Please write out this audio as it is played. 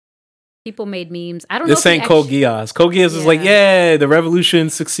People made memes. I don't know. This ain't Code Geass. Code Geass was like, yeah, the revolution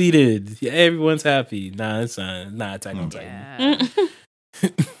succeeded. Yeah, everyone's happy. Nah, it's not Attack on Titan.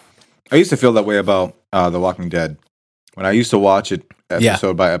 I used to feel that way about The Walking Dead. When I used to watch it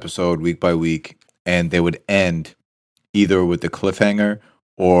episode by episode, week by week, and they would end either with the cliffhanger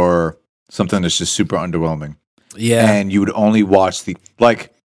or something that's just super underwhelming. Yeah. And you would only watch I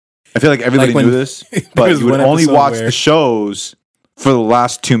feel like everybody knew this, but you would only watch the shows for the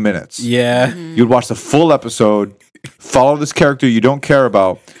last 2 minutes. Yeah. Mm-hmm. You'd watch the full episode, follow this character you don't care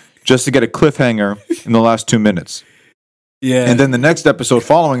about, just to get a cliffhanger in the last 2 minutes. Yeah. And then the next episode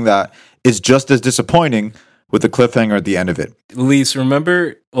following that is just as disappointing with the cliffhanger at the end of it. Elise,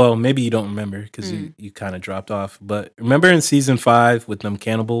 remember, well, maybe you don't remember because you kind of dropped off, but remember in season 5 with them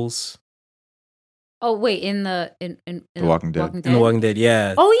cannibals? Oh, wait, in The Walking Dead. In The Walking Dead,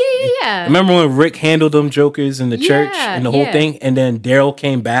 yeah. Oh, yeah. Remember when Rick handled them jokers in the church and the whole thing, and then Daryl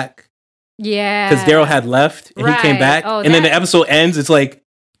came back? Yeah. Because Daryl had left, and he came back, Oh, and then the episode ends, it's like,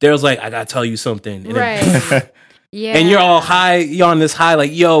 Daryl's like, I gotta tell you something. And right. Yeah. And you're all high, you're on this high,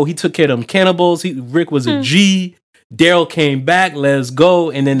 like, yo, he took care of them cannibals, Rick was a G, Daryl came back, let's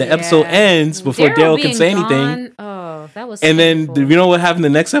go, and then the episode ends before Daryl can say anything. Oh, that was And painful. then, you know what happened the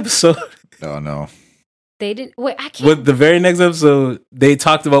next episode? Oh, no. They didn't. Wait, I can't. With the very next episode, they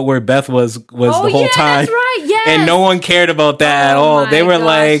talked about where Beth was the whole time. That's right. Yes. And no one cared about that at all. They were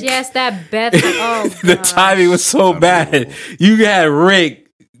like, yes, that Beth. Oh, the timing was so bad. You had Rick,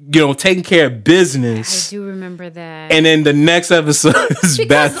 taking care of business. I do remember that. And then the next episode is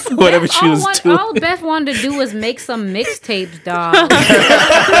Beth, whatever she was doing. All Beth wanted to do was make some mixtapes, dog.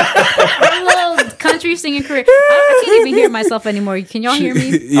 Her little country singing career. I can't even hear myself anymore. Can y'all hear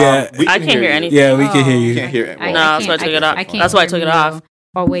me? Yeah. I can't hear anything. Yeah, we can hear you. You can't hear it. No, that's why I took it off. That's why I took it off.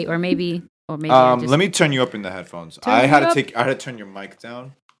 Oh, wait, or maybe I just... Let me turn you up in the headphones. I had to turn your mic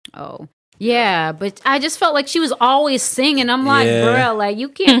down. Oh. Yeah, but I just felt like she was always singing. I'm like, bro, like you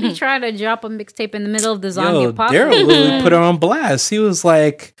can't be trying to drop a mixtape in the middle of the zombie apocalypse. Daryl really put her on blast. He was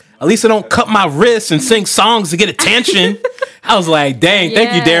like, at least I don't cut my wrists and sing songs to get attention. I was like, dang,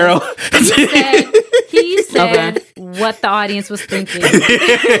 thank you, Daryl. He said what the audience was thinking.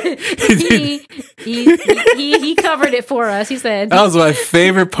 he covered it for us. He said that was my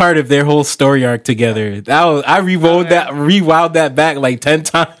favorite part of their whole story arc together. I rewound that back like 10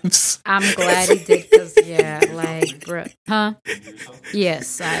 times. I'm glad he did because bro, huh?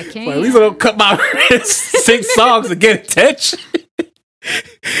 Yes, I can. Well, at least I don't cut my wrists, sing songs to get attention.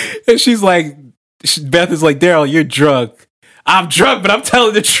 And she's like, Beth is like, Daryl, you're drunk. I'm drunk, but I'm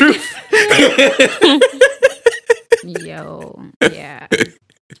telling the truth. Yo, yeah.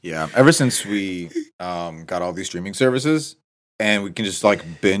 Yeah, ever since we got all these streaming services and we can just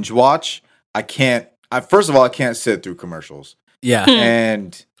binge watch, first of all, I can't sit through commercials. Yeah.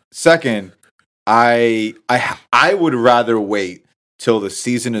 And second, I would rather wait till the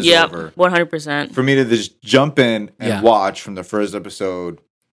season is over. 100%. For me to just jump in and watch from the first episode.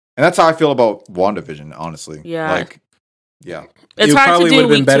 And that's how I feel about WandaVision, honestly. Yeah. Yeah. It's hard probably to do would have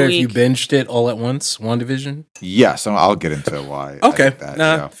been week better to if you week. binged it all at once, WandaVision. Yes, I'll get into why. Okay.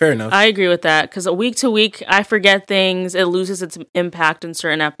 Yeah. Fair enough. I agree with that because week to week, I forget things. It loses its impact in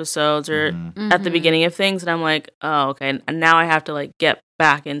certain episodes or at the beginning of things. And I'm like, oh, okay. And now I have to get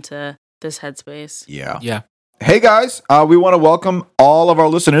back into this headspace. Yeah. Yeah. Hey guys, we want to welcome all of our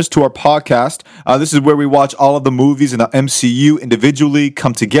listeners to our podcast. This is where we watch all of the movies in the MCU individually,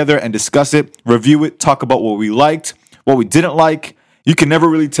 come together and discuss it, review it, talk about what we liked, what we didn't like. You can never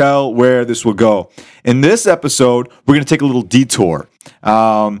really tell where this will go. In this episode, we're going to take a little detour.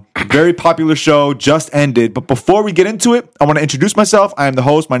 Very popular show just ended, but before we get into it, I want to introduce myself. I am the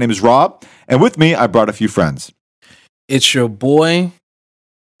host. My name is Rob, and with me, I brought a few friends. It's your boy,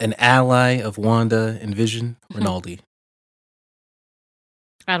 an ally of Wanda and Vision, Rinaldi.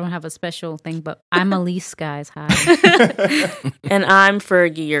 I don't have a special thing, but I'm Elise, guys. Hi. And I'm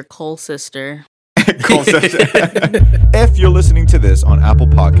Fergie, your Cole sister. If you're listening to this on Apple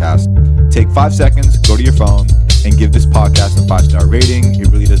Podcast, take 5 seconds, go to your phone, and give this podcast a 5-star rating. It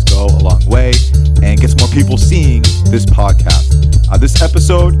really does go a long way and gets more people seeing this podcast. This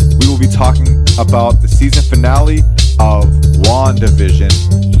episode, we will be talking about the season finale of WandaVision.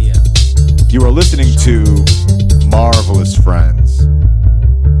 Yeah. You are listening to Marvelous Friends.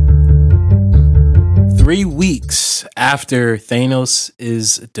 3 weeks after Thanos'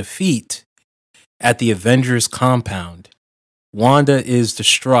 defeat at the Avengers compound, Wanda is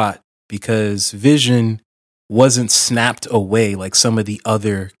distraught because Vision wasn't snapped away like some of the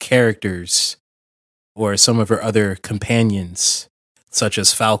other characters or some of her other companions, such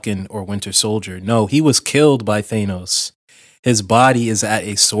as Falcon or Winter Soldier. No, he was killed by Thanos. his body is at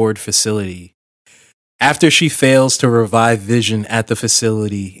a sword facility. After she fails to revive Vision at the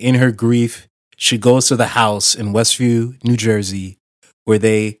facility, in her grief, she goes to the house in Westview, New Jersey, where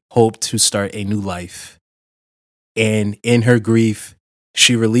they hope to start a new life. And in her grief,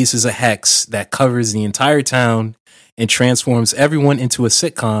 she releases a hex that covers the entire town and transforms everyone into a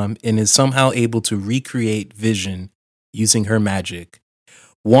sitcom and is somehow able to recreate Vision using her magic.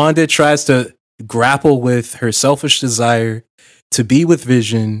 Wanda tries to grapple with her selfish desire to be with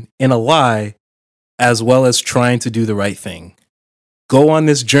Vision in a lie, as well as trying to do the right thing. Go on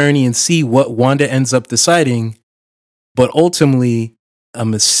this journey and see what Wanda ends up deciding, but ultimately, a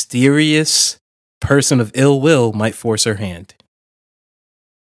mysterious person of ill will might force her hand.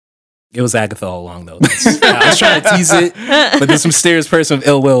 It was Agatha all along, though. I was trying to tease it, but this mysterious person of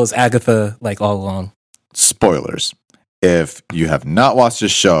ill will is Agatha, like, all along. Spoilers. If you have not watched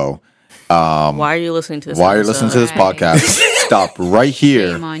this show, why are you listening to this? Why are you listening to this podcast? Stop right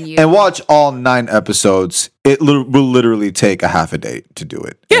here Shame on you. and watch all 9 episodes. It will literally take a half a day to do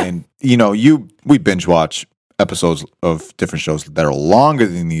it. Yeah. And we binge watch episodes of different shows that are longer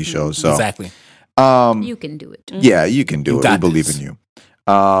than these shows. So Exactly. You can do it. yeah, you can do You it. We got believe this. in you.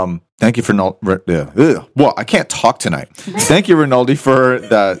 Thank you for well, I can't talk tonight. Thank you, Rinaldi, for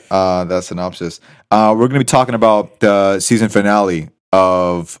that synopsis. We're going to be talking about the season finale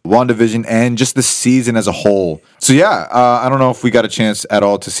of WandaVision and just the season as a whole. So yeah, I don't know if we got a chance at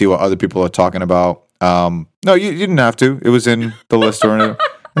all to see what other people are talking about. No, you didn't have to. It was in the list or anything.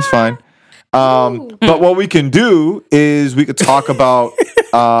 It's fine. But what we can do is we could talk about.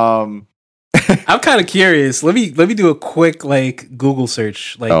 I'm kind of curious. Let me do a quick Google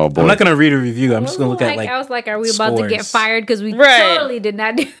search. Oh, boy. I'm not gonna read a review. I'm just gonna look at I was like, are we about to get scores. fired? Because we Right. totally did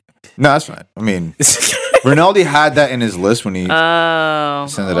not do. No, that's fine. I mean, Rinaldi had that in his list when he Oh.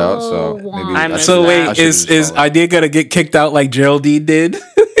 sent it out. So Oh, maybe. I I missed So should- that. wait, I is should just follow. Idea gonna get kicked out like Geraldine did?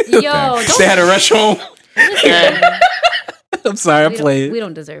 Yo, don't They had to rush home. Okay. I'm sorry, I'm we playing.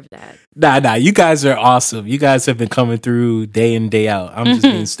 don't deserve that. Nah, you guys are awesome. You guys have been coming through day in, day out. I'm just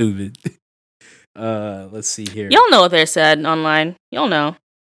being stupid. Let's see here. Y'all know what they said online. Y'all know.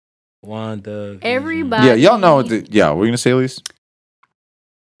 Wanda. Everybody. Yeah, y'all know. We're gonna say, Elise.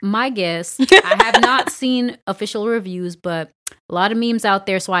 My guess. I have not seen official reviews, but a lot of memes out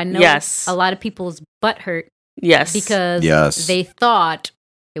there, so I know Yes. a lot of people's butt hurt Yes. because Yes. they thought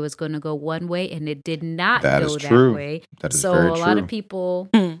it was going to go one way and it did not That go is that true. way. That is So very a true. lot of people,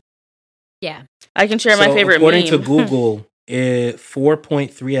 Hmm. yeah. I can share my So, favorite according meme. to Google,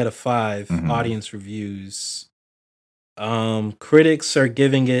 4.3 out of 5 Mhm. audience reviews. Critics are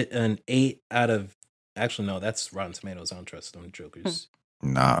giving it an 8 out of. Actually, no, that's Rotten Tomatoes. I don't trust them jokers.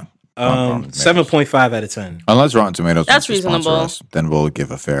 Nah. Rotten Tomatoes. 7.5 out of 10. Unless Rotten Tomatoes That's wants to sponsor reasonable. us, then we'll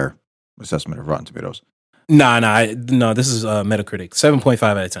give a fair assessment of Rotten Tomatoes. No. This is Metacritic. 7.5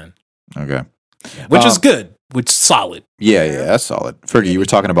 out of 10, Okay. which is good, which is solid. Yeah, that's solid. Fergie, you were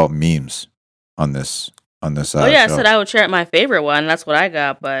talking about memes on this. Oh yeah, show. I said I would share my favorite one. That's what I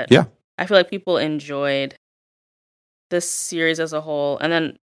got. But Yeah. I feel like people enjoyed this series as a whole, and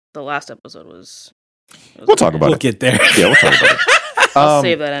then the last episode was. We'll talk about We'll it. get there. Yeah, we'll talk about it. I'll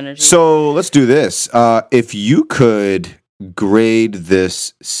save that energy. So let's do this. If you could grade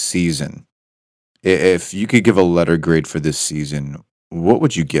this season, if you could give a letter grade for this season, what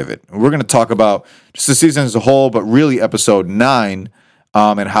would you give it? We're going to talk about just the season as a whole, but really episode 9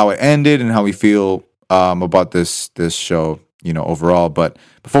 and how it ended and how we feel about this show, overall. But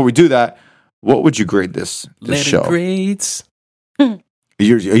before we do that, what would you grade this Letter show? grades. Are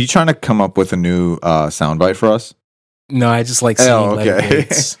you trying to come up with a new soundbite for us? No, I just like seeing Oh, letter okay.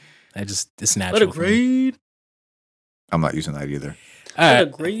 grades. It's natural. Letter for me. grade. I'm not using that either. All Letter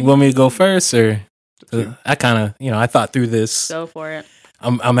right. grade. You want me to go first, or I kind of, I thought through this. Go for it.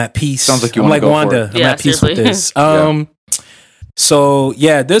 I'm at peace. Sounds like you I'm wanna like go for Wanda. it. I'm Yeah, at peace with seriously. this. So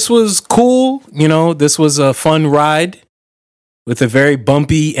yeah, this was cool. This was a fun ride with a very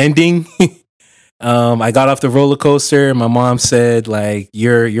bumpy ending. I got off the roller coaster. My mom said,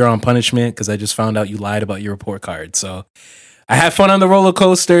 you're on punishment because I just found out you lied about your report card. So I had fun on the roller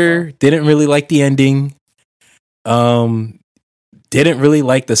coaster. Didn't really like the ending. Didn't really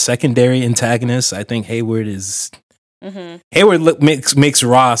like the secondary antagonist. I think Hayward makes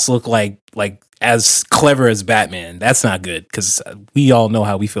Ross look like as clever as Batman. That's not good because we all know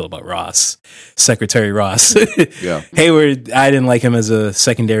how we feel about Ross, Secretary Ross. Yeah. Hayward, I didn't like him as a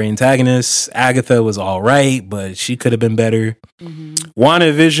secondary antagonist. Agatha was all right, but she could have been better.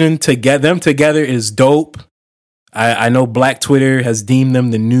 WandaVision, them together is dope. I know Black Twitter has deemed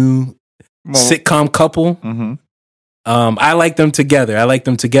them the new sitcom couple. Mm-hmm. I like them together. I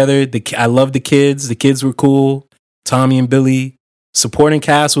love the kids. The kids were cool. Tommy and Billy. Supporting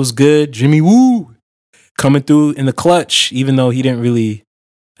cast was good. Jimmy Woo coming through in the clutch, even though he didn't really.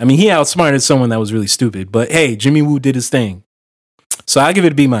 I mean, he outsmarted someone that was really stupid. But hey, Jimmy Woo did his thing. So I give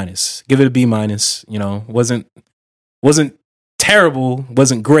it a B minus. Give it a B minus. You know, wasn't terrible.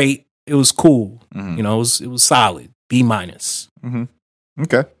 Wasn't great. It was cool. Mhm. You know, it was solid. B minus.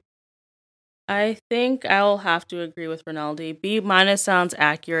 Okay. I think I'll have to agree with Rinaldi. B minus sounds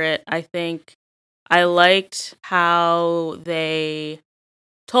accurate. I think I liked how they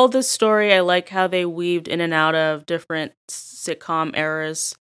told this story. I like how they weaved in and out of different sitcom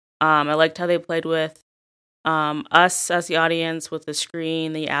eras. I liked how they played with us as the audience with the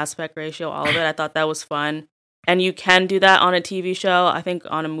screen, the aspect ratio, all of it. I thought that was fun. And you can do that on a TV show. I think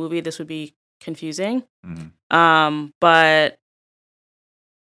on a movie, this would be confusing. But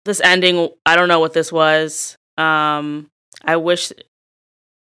this ending, I don't know what this was. I wish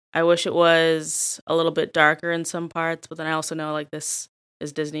it was a little bit darker in some parts, but then I also know like this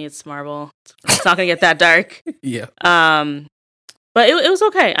is Disney, it's Marvel. It's not gonna get that dark. Yeah. But it was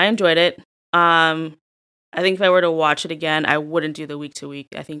okay. I enjoyed it. I think if I were to watch it again, I wouldn't do the week to week.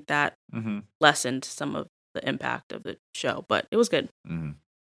 I think that lessened some of the impact of the show, but it was good.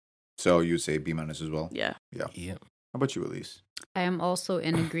 So you would say B minus as well? Yeah. Yeah. Yeah. How about you, Elise? I am also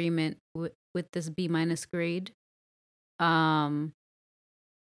in agreement with this B minus grade. What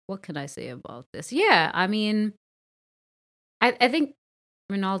can I say about this? Yeah, I mean, I think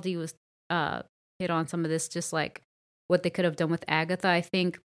Rinaldi was hit on some of this, just like what they could have done with Agatha. I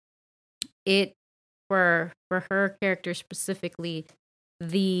think it for her character specifically,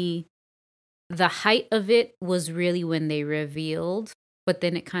 the height of it was really when they revealed, but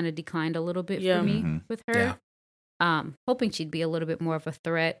then it kind of declined a little bit for me with her. Yeah. Hoping she'd be a little bit more of a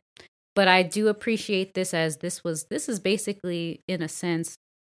threat. But I do appreciate this as this is basically, in a sense,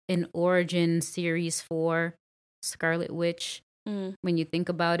 an origin series for Scarlet Witch when you think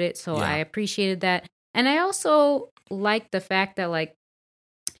about it. So I appreciated that. And I also like the fact that, like,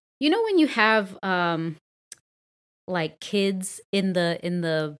 you know, when you have like kids in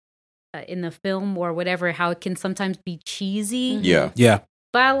the film or whatever, how it can sometimes be cheesy. Yeah.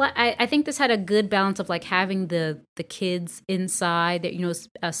 But I think this had a good balance of like having the kids inside, that, you know,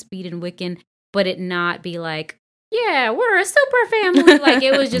 Speed and Wiccan, but it not be like, yeah, we're a super family. Like,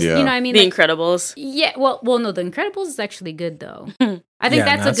 it was just, you know what I mean? The like, Incredibles. Yeah, well, no, The Incredibles is actually good though. I think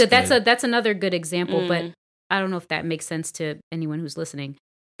that's another good example, but I don't know if that makes sense to anyone who's listening.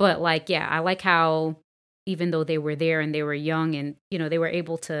 But like, yeah, I like how even though they were there and they were young and, you know, they were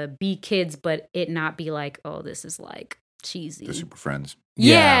able to be kids, but it not be like, oh, this is like cheesy. The Super Friends.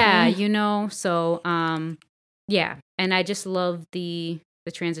 Yeah, you know. So, yeah, and I just love the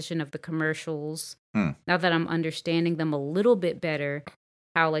transition of the commercials. Now that I'm understanding them a little bit better,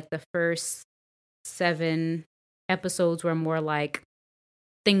 how like the first 7 episodes were more like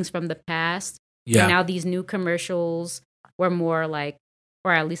things from the past. Yeah. And now these new commercials were more like,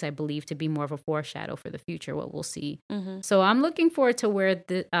 or at least I believe to be more of a foreshadow for the future, what we'll see. So I'm looking forward to where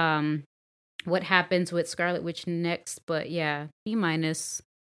the what happens with Scarlet Witch next. But yeah, B minus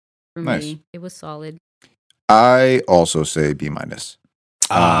for me. It was solid. I also say B minus.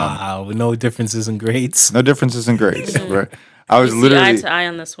 With no differences in grades. No differences in grades. Right? I was We literally see eye to eye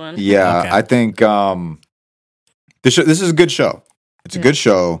on this one. Yeah, Okay. I think this is a good show. It's a good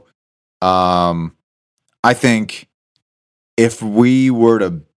show. I think if we were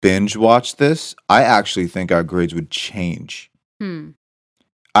to binge watch this, I actually think our grades would change.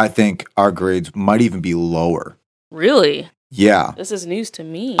 I think our grades might even be lower. Really? Yeah. This is news to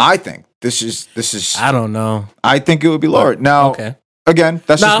me. I think this is I don't know. I think it would be lower. Now, Okay. again,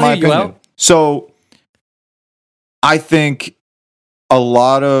 that's just I'll my hear you opinion. out. So I think a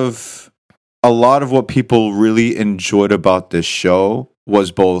lot of what people really enjoyed about this show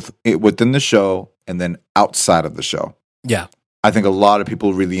was both within the show and then outside of the show. Yeah. I think a lot of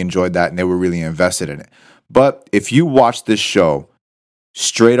people really enjoyed that and they were really invested in it. But if you watch this show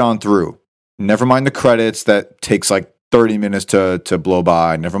straight on through, never mind the credits that takes like 30 minutes to blow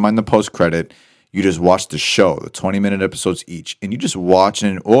by, never mind the post credit, you just watch the show, the 20-minute episodes each, and you just watch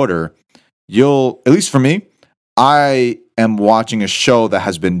in order, you'll, at least for me, I am watching a show that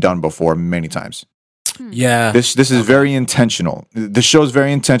has been done before many times. Yeah. This is very intentional. The show is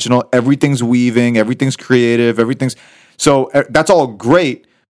very intentional. Everything's weaving, everything's creative, so that's all great,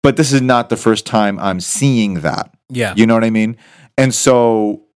 but this is not the first time I'm seeing that. Yeah. You know what I mean? And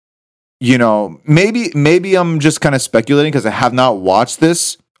so, you know, maybe I'm just kind of speculating because I have not watched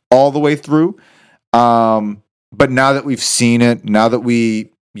this all the way through. But now that we've seen it, now that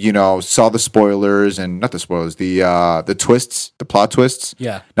we, you know, saw the spoilers and not the spoilers, the twists, the plot twists.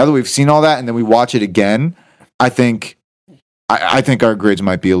 Yeah. Now that we've seen all that and then we watch it again, I think our grades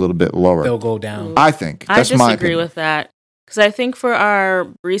might be a little bit lower. They'll go down. I think I that's my disagree opinion. with that. Because I think for our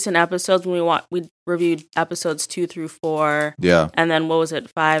recent episodes, when we reviewed episodes 2 through 4, Yeah. and then what was it,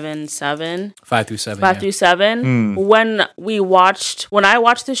 5 and 7? 5 through 7. 5 through 7. Mm. When I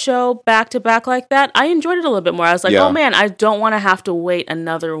watched the show back to back like that, I enjoyed it a little bit more. I was like, Yeah. oh man, I don't want to have to wait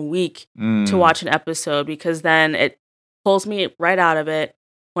another week to watch an episode, because then it pulls me right out of it.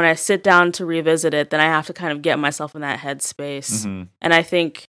 When I sit down to revisit it, then I have to kind of get myself in that headspace. Mm-hmm. And I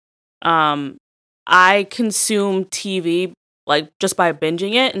think I consume TV like just by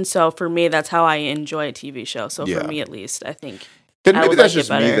binging it, and so for me, that's how I enjoy a TV show. So Yeah. for me, at least, I think Then I maybe would that's like it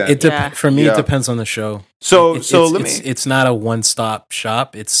just me better. then. Yeah. For me, Yeah. it depends on the show. So It- let me. it's not a one-stop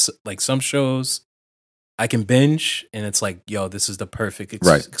shop. It's like some shows I can binge, and it's like, yo, this is the perfect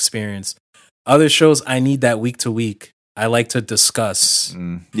Right. experience. Other shows, I need that week to week. I like to discuss.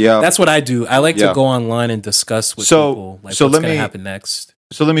 Yeah. That's what I do. I like Yeah. to go online and discuss with So- people. Like, so what's let going to me- happen next?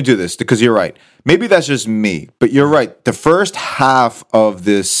 So let me do this, because you're right. Maybe that's just me, but you're right. The first half of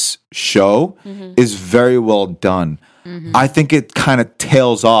this show is very well done. I think it kind of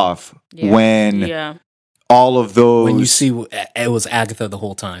tails off Yeah. when Yeah. all of those. When you see it was Agatha the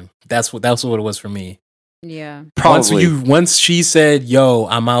whole time. That's what it was for me. Yeah. probably Once she said, "Yo,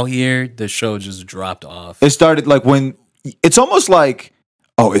 I'm out here," the show just dropped off. it started like when it's almost like,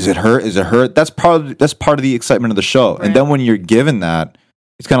 oh, is it her? Is it her? That's part of the excitement of the show. Right. And then when you're given that,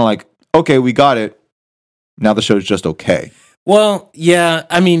 it's kind of like, okay, we got it. Now the show's just okay. Well, yeah,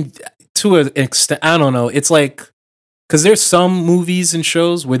 I mean, to an extent, I don't know. It's like, because there's some movies and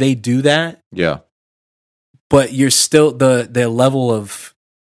shows where they do that, Yeah. but you're still the level of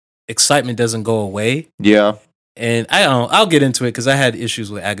excitement doesn't go away. Yeah. And I don't know. I'll get into it because I had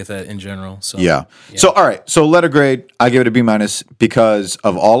issues with Agatha in general. So Yeah. So all right. So letter grade, I give it a B- because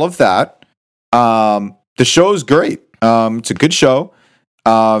of all of that. The show's great. It's a good show.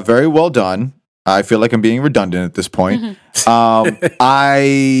 Very well done. I feel like I'm being redundant at this point.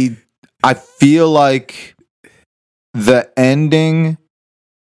 I feel like the ending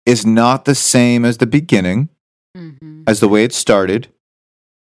is not the same as the beginning, Mm-hmm. as the way it started.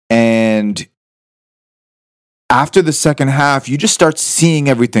 And after the second half, you just start seeing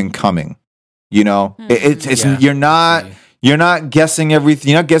everything coming. You know, it's Yeah. you're not guessing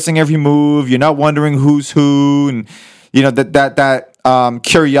everything. You're not guessing every move. You're not wondering who's who, and you know that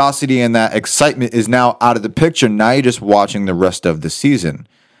curiosity and that excitement is now out of the picture. Now you're just watching the rest of the season,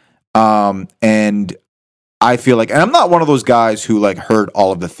 and I feel like, and I'm not one of those guys who like heard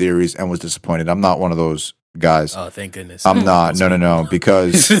all of the theories and was disappointed. I'm not one of those guys. Oh, thank goodness. I'm not. No.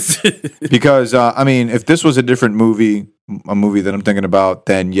 Because I mean, if this was a different movie, a movie that I'm thinking about,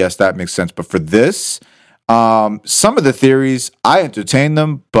 then yes, that makes sense. But for this, some of the theories, I entertained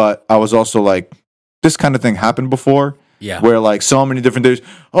them, but I was also like, this kind of thing happened before. Yeah. Where like so many different theories.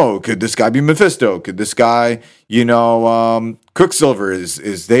 Oh, could this guy be Mephisto? Could this guy, Quicksilver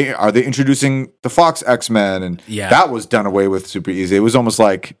are they introducing the Fox X-Men? And Yeah. that was done away with super easy. It was almost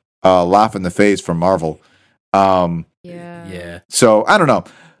like a laugh in the face from Marvel. Yeah. Yeah. So I don't know.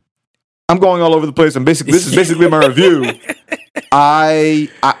 I'm going all over the place. This is basically my review.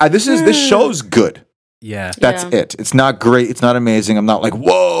 This show's good. Yeah. That's Yeah. it. It's not great. It's not amazing. I'm not like,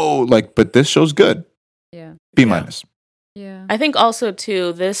 whoa, but this show's good. Yeah. B-. Yeah. I think also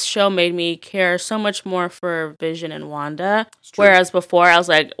too, this show made me care so much more for Vision and Wanda. Whereas before, I was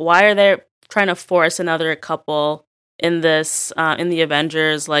like, why are they trying to force another couple in this in the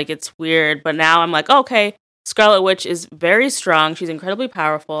Avengers? Like, it's weird. But now I'm like, okay, Scarlet Witch is very strong. She's incredibly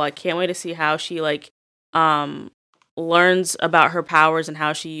powerful. I can't wait to see how she learns about her powers and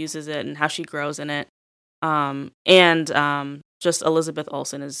how she uses it and how she grows in it. Just Elizabeth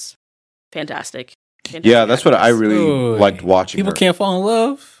Olsen is fantastic. Yeah, that's what I really Ooh. liked watching. People her. can't fall in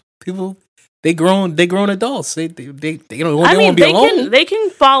love. People, they grown adults. They don't I want mean, to be alone. they can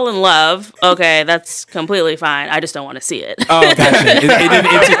fall in love. Okay, that's completely fine. I just don't want to see it. Oh, gotcha.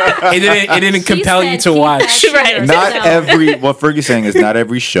 It didn't compel you to watch. Right. Not what Fergie's saying is not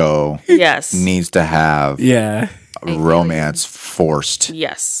every show Yes. needs to have Yeah. romance forced.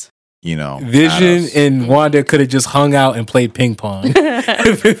 Yes. Vision at us. and Wanda could have just hung out and played ping pong.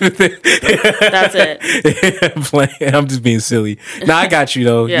 That's it. I'm just being silly. No, I got you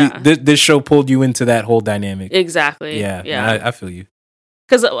though. Yeah. This show pulled you into that whole dynamic. Exactly. Yeah. Yeah. I feel you.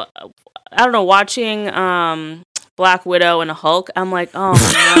 Because I don't know, watching Black Widow and Hulk, I'm like, oh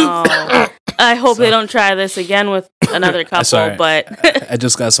no. I hope they don't try this again with another couple. Sorry. But I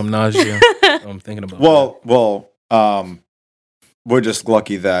just got some nausea. I'm thinking about. We're just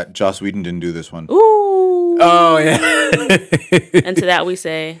lucky that Joss Whedon didn't do this one. ooh. Oh yeah. And to that we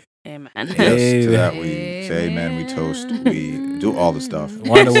say, amen. Yes, to that we Amen. buffet, man. We toast. We do all the stuff.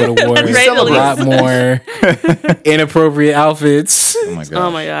 Wanda would have worn Right, a lot more inappropriate outfits. Oh my god.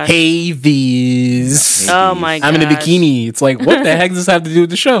 Oh my gosh. Hey, these. Oh my god. I'm in a bikini. It's like, what the heck does this have to do with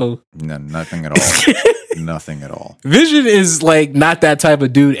the show? No, nothing at all. Nothing at all. Vision is like not that type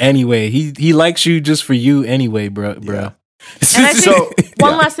of dude anyway. He likes you just for you anyway, bro. Yeah. And I think So,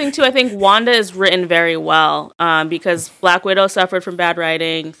 one yeah. last thing too, I think Wanda is written very well because Black Widow suffered from bad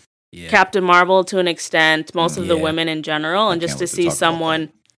writing, Yeah. Captain Marvel to an extent, most of the Yeah. women in general, and I just can't to wait to see talk about someone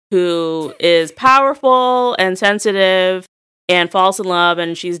who is powerful and sensitive and falls in love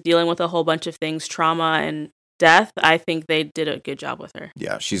and she's dealing with a whole bunch of things, trauma and death, I think they did a good job with her.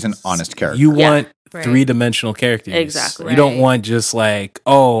 Yeah, she's an honest character. You Yeah. want Right. 3-dimensional characters. Exactly. You don't Right. want just like,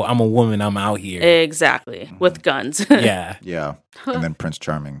 oh, I'm a woman, I'm out here. Exactly. With guns. Yeah. Yeah. And then Prince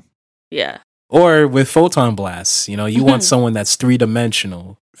Charming. Yeah. Or with photon blasts. You know, you want someone that's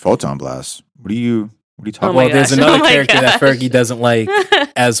 3-dimensional. Photon Blast. What are you talking Oh about? my Well, there's gosh. another Oh my character that gosh. Fergie doesn't like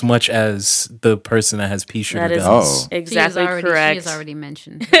as much as the person that has pea sugar That is guns. Oh. exactly She is correct. already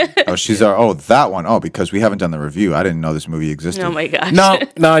mentioned. Oh, that one. Oh, because we haven't done the review. I didn't know this movie existed. Oh my gosh.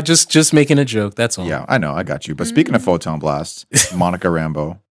 No, just making a joke. That's all. Yeah, I know. I got you. But speaking of Photon Blasts, Monica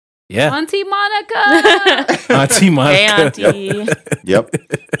Rambeau. Yeah. Auntie Monica. Auntie Monica. Hey, auntie. Yep.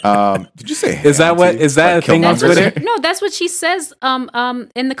 Did you say? Is that what- is that Like a thing on That's what Twitter? she, no, that's what she says.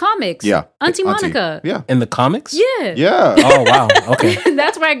 In the comics. Yeah. Auntie Monica. Yeah. In the comics? Yeah. Yeah. Oh, wow. Okay.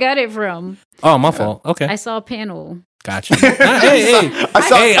 That's where I got it from. Oh, my fault. Okay. I saw a panel. Gotcha. hey, I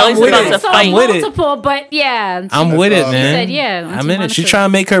saw. hey, I'm Kelly's with about it. to I saw I'm with it. multiple, but yeah. I'm with it, Oh, man. said, yeah, I'm Auntie in it. She's Monica. trying to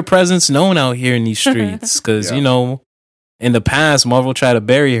make her presence known out here in these streets because, Yeah. you know, in the past, Marvel tried to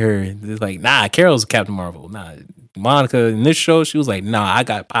bury her. It's like, nah, Carol's Captain Marvel. Nah, Monica in this show, she was like, nah, I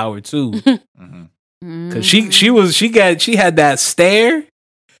got power too. Mhm. Because she had that stare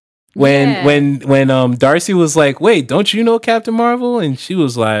when Yeah. Darcy was like, wait, don't you know Captain Marvel? And she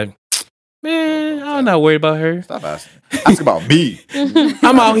was like, man, I'm not worried about her. Stop asking. Ask about me.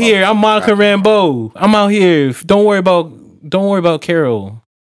 I'm out here. I'm Monica Rambeau. I'm out here. Don't worry about Carol.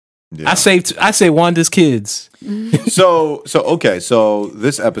 Yeah. I say Wanda's kids. So okay. So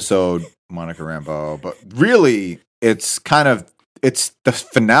this episode, Monica Rambeau, but really, it's the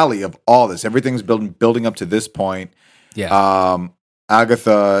finale of all this. Everything's building up to this point. Yeah.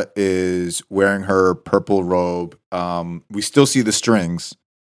 Agatha is wearing her purple robe. We still see the strings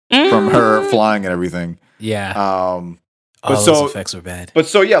from her flying and everything. Yeah. But Those so- effects are bad. But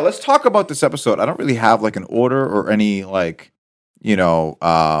so yeah, let's talk about this episode. I don't really have like an order or any like,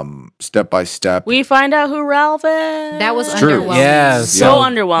 step by step. We find out who Ralph is. That was It's true. underwhelming. Yeah, so Yeah.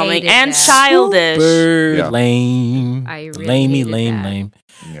 underwhelming Hated and that. childish. Super Yeah. lame. I really Lamey, hated lame, that. lame.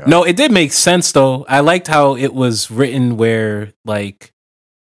 Yeah. No, it did make sense though. I liked how it was written where like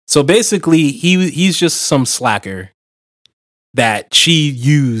so basically he's just some slacker that she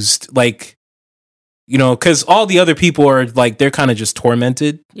used like because all the other people are like they're kind of just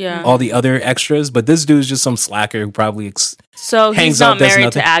tormented, Yeah. all the other extras, but this dude's just some slacker who probably So hangs he's out, not does married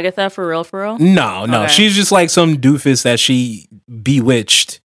nothing. to Agatha for real, for real? no, Okay. she's just like some doofus that she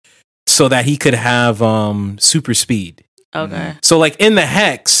bewitched so that he could have super speed. Okay. So like in the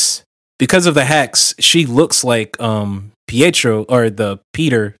hex, because of the hex, she looks like Pietro or the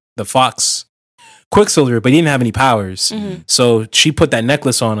Fox Quicksilver, but he didn't have any powers. Mhm. So she put that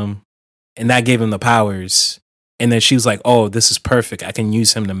necklace on him and that gave him the powers. And then she was like, oh, this is perfect. I can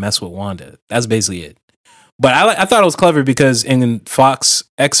use him to mess with Wanda. That's basically it. But I thought it was clever because in Fox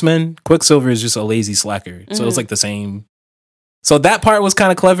X-Men, Quicksilver is just a lazy slacker. So it was Mhm. like the same. So that part was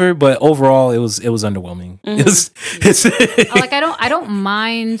kind of clever, but overall it was underwhelming. Mm-hmm. Like I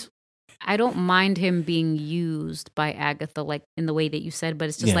don't mind him being used by Agatha like in the way that you said, but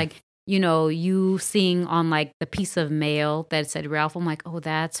it's just Yeah. like you seeing on like the piece of mail that said Ralph. I'm like, oh,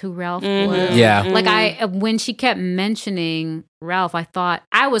 that's who Ralph was. Yeah. Like when she kept mentioning Ralph,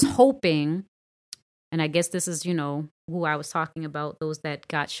 I was hoping, and I guess this is who I was talking about, those that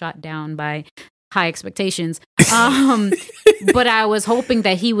got shot down by high expectations. But I was hoping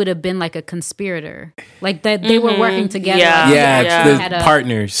that he would have been like a conspirator, like that they were working together. Yeah. Like, Yeah, they it's actually the had a-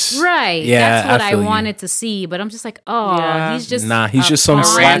 partners. Right. Yeah, That's what I I feel you. wanted to see. But I'm just like, oh, Yeah. he's just He's just some a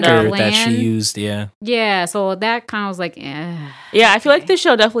slacker random that she land. used. Yeah. Yeah. So that kind of was like, eh. Yeah, I feel like the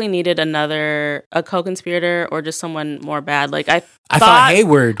show definitely needed a co-conspirator or just someone more bad. Like I thought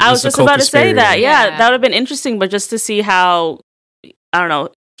Hayward I was was the just about to say co-conspirator. that. Yeah, Yeah. that would have been interesting, but just to see how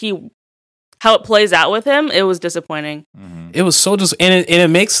how it plays out with him, it was disappointing. It was so just, and it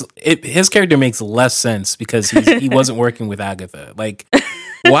makes his character makes less sense because he wasn't working with Agatha. Like,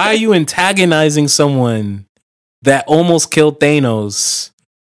 why are you antagonizing someone that almost killed Thanos?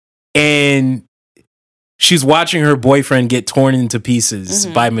 And she's watching her boyfriend get torn into pieces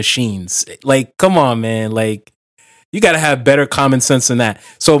by machines. Like, come on, man. Like, you got to have better common sense than that.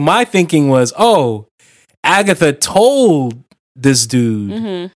 So my thinking was, oh, Agatha told this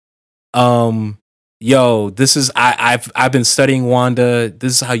dude, yo, this is I've been studying Wanda.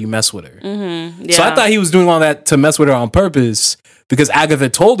 This is how you mess with her. So I thought he was doing all that to mess with her on purpose because Agatha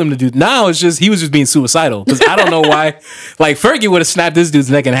told him to do. Now it's just he was just being suicidal because I don't know why. Like Fergie would have snapped this dude's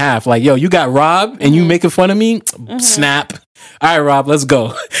neck in half. Like, yo, you got Rob and you making fun of me? Snap. All right, Rob, let's go.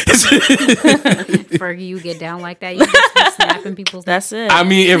 Fergie, you get down like that, you just be snapping people's. That's it. I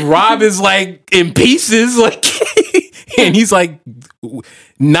mean, if Rob is like in pieces, like, and he's like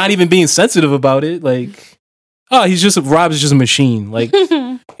not even being sensitive about it, like, oh, Rob is just a machine. Like,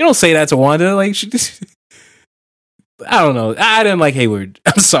 you don't say that to Wanda. Like, she just, I don't know. I didn't like Hayward.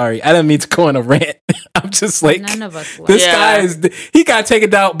 I'm sorry. I didn't mean to go on a rant. I'm just like, None of us. this guy he got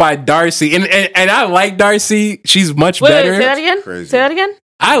taken out by Darcy, and I like Darcy. She's much better. Say that again. Crazy. Say that again.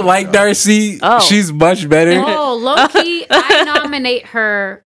 I like Darcy. Oh. She's much better. Oh, low key, I nominate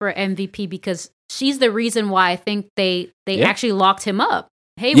her for MVP because she's the reason why I think they actually locked him up.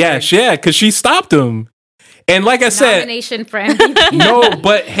 Hayward. Yeah, because she stopped him. And like I said, nomination for MVP. no,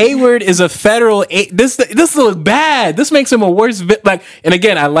 but Hayward is a federal. This look bad. This makes him a worse. And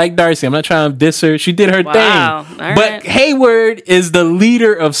again, I like Darcy. I'm not trying to diss her. She did her thing. All but right. Hayward is the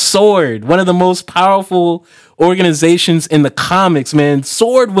leader of SWORD, one of the most powerful organizations in the comics. Man,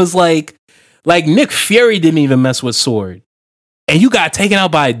 SWORD was like Nick Fury didn't even mess with SWORD, and you got taken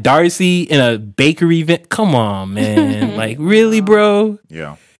out by Darcy in a bakery event. Come on, man. Like, really, bro?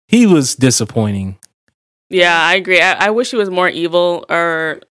 Yeah. He was disappointing. Yeah, I agree. I wish he was more evil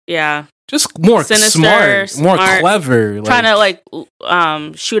or Just more Sinister, smart, more clever. trying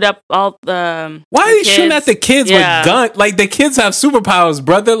to shoot up all the. Why are the you shooting at the kids with guns? Like, the kids have superpowers,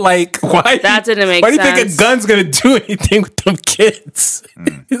 brother. Like, why? That didn't make sense. Why do you think a gun's gonna do anything with them kids?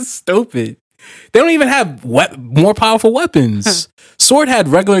 It's stupid. They don't even have more powerful weapons. SWORD had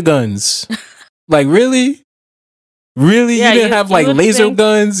regular guns. Like, really? Really? Yeah, you didn't have like laser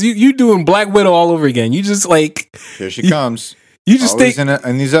guns? You doing Black Widow all over again. You just like Here she comes. You just always think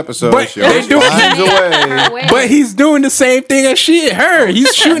in these episodes, but she always finds a way. But he's doing the same thing as her.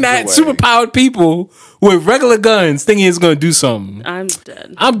 He's shooting at superpowered people with regular guns, thinking he's going to do something. I'm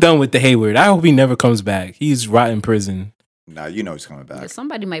dead. I'm done with the Hayward. I hope he never comes back. He's rotting in prison. Nah, you know he's coming back.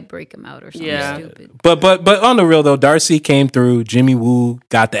 Somebody might break him out or something stupid. But on the real though, Darcy came through. Jimmy Woo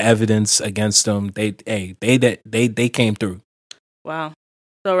got the evidence against him. They came through. Wow.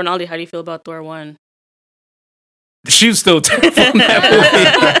 So Ronaldo, how do you feel about Thor 1? She was still terrible in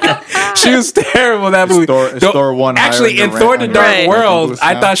that movie. She was terrible in that movie. Thor 1 actually, in Thor the Dark World,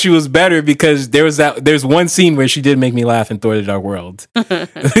 I thought she was better because there's one scene where she did make me laugh in Thor the Dark World.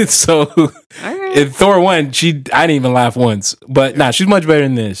 So in Thor 1, I didn't even laugh once. But nah, she's much better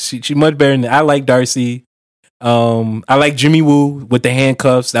than this. She's much better than this. I like Darcy. I like Jimmy Woo with the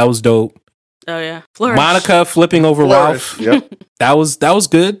handcuffs. That was dope. Oh yeah. Flourish. Monica flipping over Ralph. Yep. That was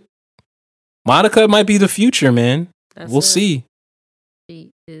good. Monica might be the future, man. We'll see. She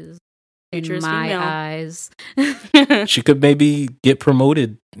is, future in my eyes. She could maybe get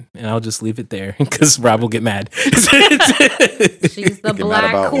promoted, and I'll just leave it there because Rob will get mad. She's the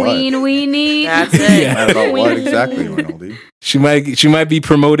black queen we need. That's it. Yeah. Mad about what exactly, Ronaldo? She might be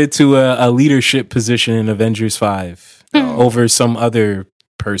promoted to a leadership position in Avengers 5 over some other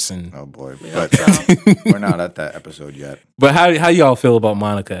person. Oh boy, but we're not at that episode yet. But how y'all feel about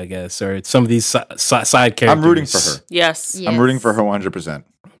Monica, I guess, or some of these side characters? I'm rooting for her. Yes. I'm rooting for her 100%.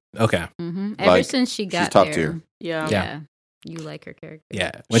 Okay. Mm-hmm. Ever since she got she's top there. tier. Yeah. You like her character. Yeah.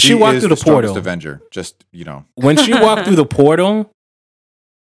 When she walked through the portal, Avenger. Just when she walked through the portal,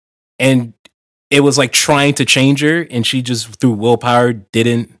 and it was like trying to change her, and she just through willpower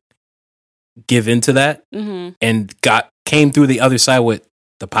didn't give into that, and came through the other side with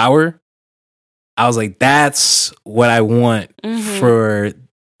the power. I was like, that's what I want for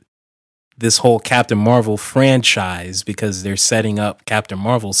this whole Captain Marvel franchise, because they're setting up Captain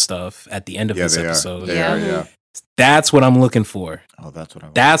Marvel stuff at the end of this episode. They are. That's what I'm looking for. Oh, that's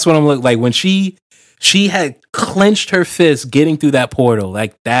what I'm looking like when she had clenched her fist getting through that portal.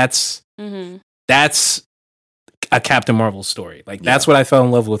 Like that's a Captain Marvel story. Like that's what I fell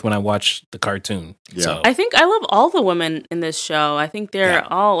in love with when I watched the cartoon. Yeah. So. I think I love all the women in this show. I think they're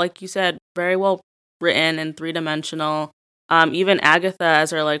all, like you said, very well written and 3-dimensional. Even Agatha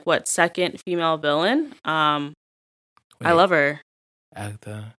as her second female villain. I love her.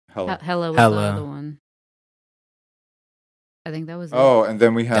 Agatha. Hela was the other one. I think that was it. Oh, and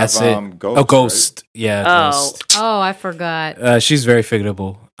then we have Ghost. Oh, Ghost. Right? Yeah. Oh. Ghost. Oh, I forgot. She's very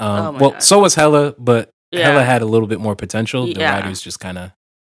forgettable. Oh my well, God. so was Hela, but Hela had a little bit more potential. The Yeah. writers just kind of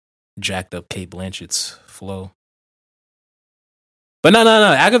jacked up Kate Blanchett's flow. But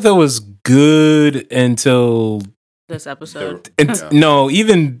no. Agatha was good until This episode. no,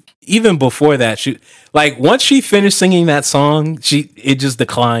 even before that, she like once she finished singing that song, it just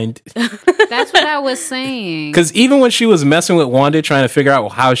declined. That's what I was saying. Because even when she was messing with Wanda, trying to figure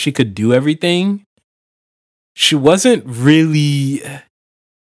out how she could do everything, she wasn't really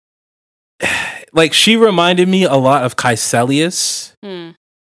like, she reminded me a lot of Kaecilius.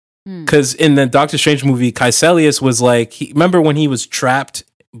 Because in the Doctor Strange movie, Kaecilius was like, remember when he was trapped,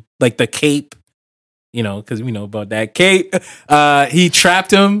 like the cape, because we know about that cape. He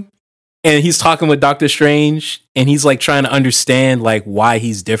trapped him, and he's talking with Doctor Strange, and he's like trying to understand like why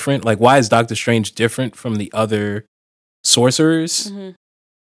he's different. Like, why is Doctor Strange different from the other sorcerers? Mm-hmm.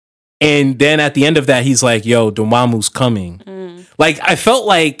 And then at the end of that, he's like, yo, Dormammu's coming. Like, I felt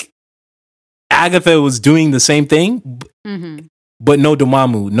like Agatha was doing the same thing, but no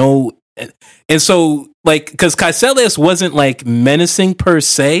Dormammu, no. And so, like, because Kaecilius wasn't like menacing per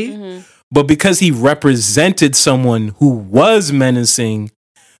se, but because he represented someone who was menacing,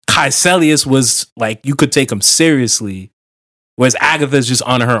 Kaecilius was like, you could take him seriously. Whereas Agatha's just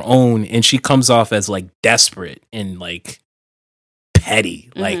on her own, and she comes off as like desperate and like petty.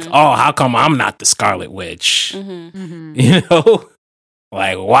 Like, oh, how come I'm not the Scarlet Witch? You know?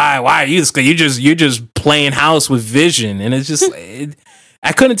 Like, why are you this? You're just playing house with Vision. And it's just,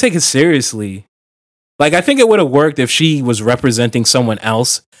 I couldn't take it seriously. Like, I think it would have worked if she was representing someone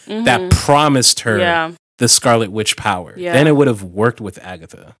else that promised her the Scarlet Witch power. Then it would have worked with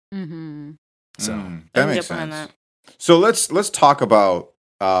Agatha. So that makes sense. That. So let's talk about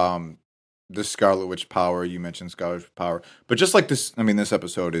the Scarlet Witch power. You mentioned Scarlet Witch power, but just like this, I mean, this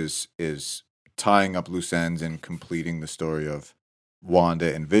episode is tying up loose ends and completing the story of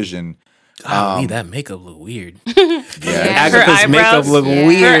Wanda and Vision. That makeup look weird. Agatha's makeup look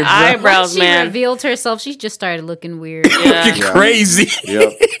weird. Her eyebrows, man. She revealed herself. She just started looking weird. Looking crazy.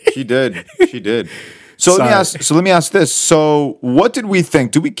 Yep, she did. So let me ask this. So what did we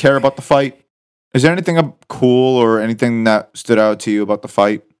think? Do we care about the fight? Is there anything cool or anything that stood out to you about the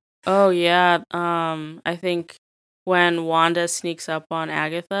fight? Oh yeah. I think when Wanda sneaks up on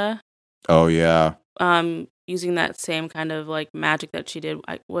Agatha. Oh yeah. Using that same kind of like magic that she did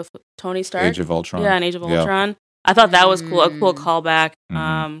with Tony Stark. Age of Ultron. Yeah, in Age of Ultron. I thought that was cool. A cool callback.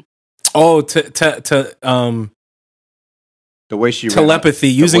 The way she telepathy,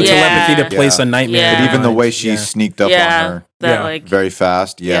 using telepathy to place a nightmare. But even the way she sneaked up on her. Like, very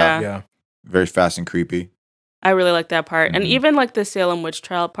fast. Yeah. Very fast and creepy. I really like that part. And even like the Salem witch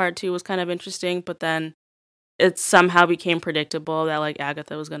trial part too was kind of interesting, but then it somehow became predictable that like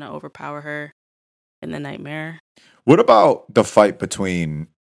Agatha was going to overpower her in the nightmare. What about the fight between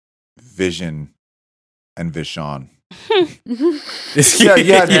Vision and Vishon? You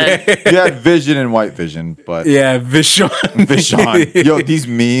had Vision and White Vision, but Vishon. Yo, these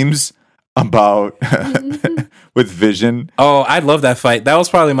memes about with Vision. Oh, I love that fight. That was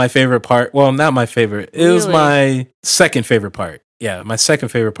probably my favorite part. Well, not my favorite. It was my second favorite part. Yeah, my second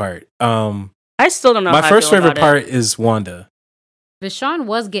favorite part. I still don't know. My first favorite part is Wanda. Vishon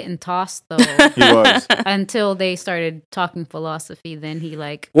was getting tossed though. He was until they started talking philosophy. Then he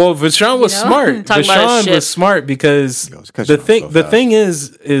like. Well, Vishon was smart. Vishon was smart because the thing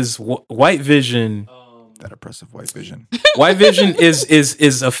is White Vision. That oppressive White Vision. White Vision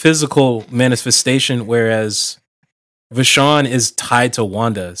is a physical manifestation, whereas Vishon is tied to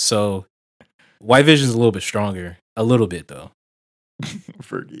Wanda. So White Vision is a little bit stronger, a little bit though.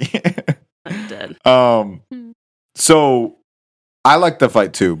 Fergie. I'm dead. So. I like the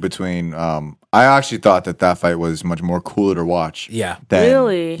fight too between. I actually thought that fight was much more cooler to watch. Yeah,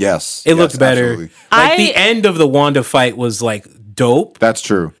 really. Yes, it looked better. Absolutely. Like the end of the Wanda fight was like dope. That's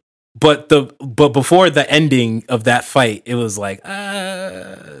true. But before the ending of that fight, it was like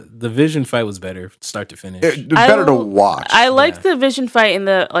the Vision fight was better, start to finish. Better to watch. I liked the Vision fight in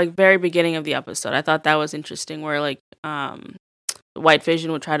the like very beginning of the episode. I thought that was interesting, where like White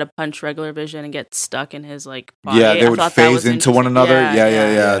Vision would try to punch regular Vision and get stuck in his like body. Yeah, they would phase into one another.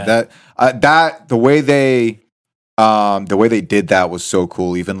 Yeah. That the way they did that was so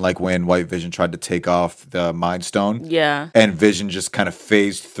cool. Even like when White Vision tried to take off the Mind Stone. Yeah. And Vision just kind of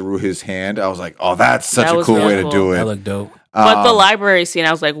phased through his hand. I was like, oh, that's such a cool way to do it. That looked dope. But the library scene,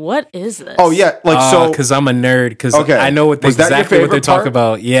 I was like, what is this? Oh, yeah. Because I'm a nerd. Because I know exactly what they're talking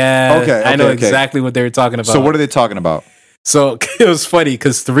about. Yeah. Okay. I know exactly what they were talking about. So what are they talking about? So it was funny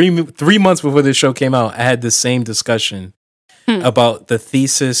because 3 months before this show came out, I had the same discussion about the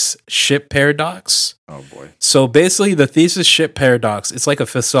Theseus ship paradox. Oh boy. So basically, the Theseus ship paradox, it's like a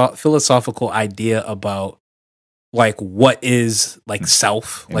philosophical idea about like what is like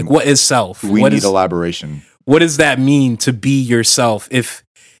self, like what is self. We what need is, elaboration. What does that mean to be yourself? If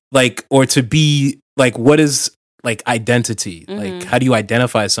like, or to be like, what is like identity? Like, how do you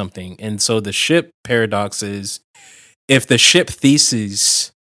identify something? And so the ship paradox is, if the ship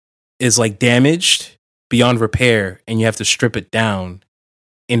Theseus is like damaged beyond repair and you have to strip it down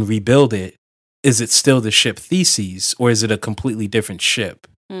and rebuild it, is it still the ship Theseus or is it a completely different ship?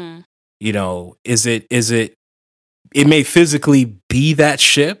 You know, is it may physically be that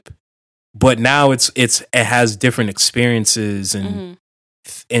ship, but now it has different experiences and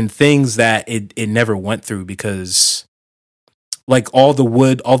things that it never went through, because like all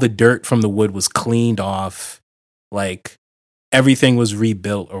the dirt from the wood was cleaned off, like everything was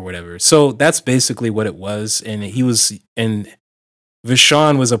rebuilt or whatever. So that's basically what it was. And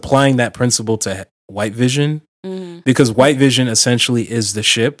Vishon was applying that principle to White Vision, because White Vision essentially is the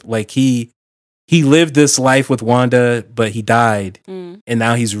ship. Like he lived this life with Wanda, but he died, and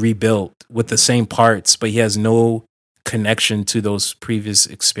now he's rebuilt with the same parts, but he has no connection to those previous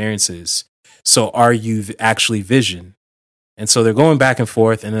experiences. So are you actually Vision? And so they're going back and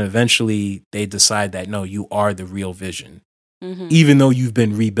forth, and then eventually they decide that no, you are the real Vision. Even though you've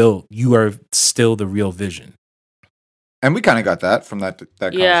been rebuilt, you are still the real Vision. And we kind of got that from that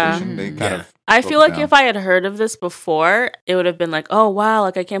Yeah. conversation. They kind of I feel like down. if I had heard of this before, it would have been like, oh, wow,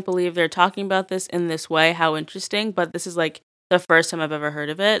 like I can't believe they're talking about this in this way. How interesting. But this is like the first time I've ever heard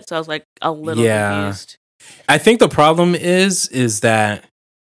of it. So I was like a little confused. I think the problem is that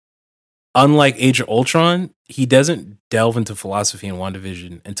unlike Age of Ultron, he doesn't delve into philosophy in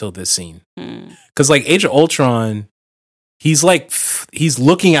WandaVision until this scene. Because like Age of Ultron, he's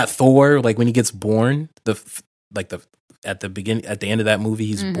looking at Thor, like when he gets born, at the end of that movie,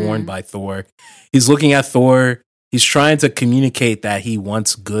 he's born by Thor. He's looking at Thor. He's trying to communicate that he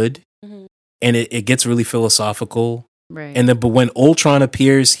wants good, and it gets really philosophical. Right. And then, but when Ultron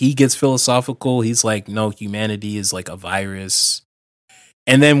appears, he gets philosophical. He's like, no, humanity is like a virus.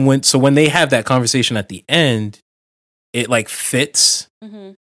 And then when they have that conversation at the end, it like fits.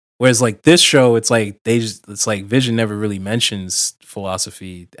 Whereas like this show, it's like it's like Vision never really mentions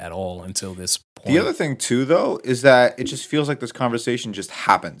philosophy at all until this point. The other thing too, though, is that it just feels like this conversation just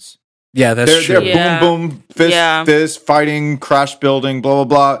happens. Yeah, that's true. They're boom, boom, fist, fighting, crash building, blah,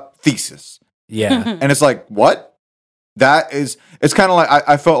 blah, blah, Thesis. Yeah. And it's like, what? It's kind of like,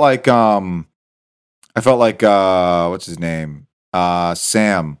 I felt like, what's his name?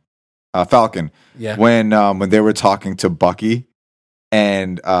 Sam, Falcon. Yeah. When they were talking to Bucky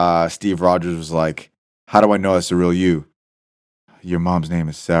and Steve Rogers was like, how do I know it's the real you? Your mom's name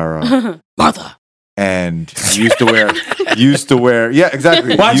is Sarah. Martha. And you used to wear, yeah,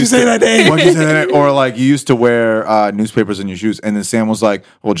 exactly. Why'd you say that name? Why'd you say that name? Or like you used to wear newspapers in your shoes. And then Sam was like,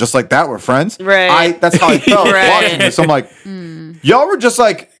 well, just like that, we're friends. Right. That's how I felt watching this. I'm like, y'all were just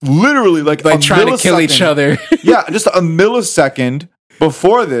like literally like trying to kill each other. Yeah, just a millisecond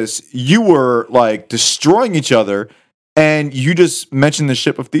before this, you were like destroying each other, and you just mentioned the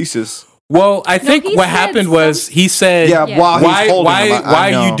ship of Theseus. Well, I think what happened was he said,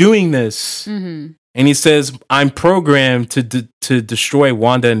 why are you doing this? And he says, I'm programmed to destroy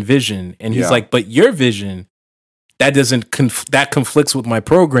Wanda and Vision. And he's like, but your Vision, that conflicts with my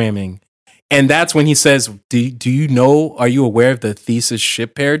programming. And that's when he says, do you know, are you aware of the Theseus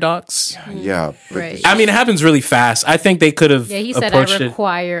ship paradox? Yeah. Right. I mean, it happens really fast. I think they could have he said, I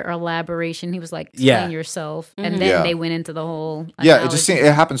require elaboration. He was like, explain yourself. And then they went into the whole analogy.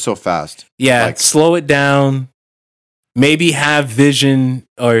 It happened so fast. Yeah, like, slow it down. Maybe have Vision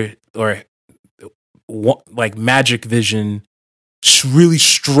or like Magic Vision really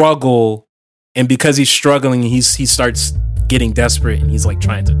struggle, and because he's struggling, he starts getting desperate, and he's like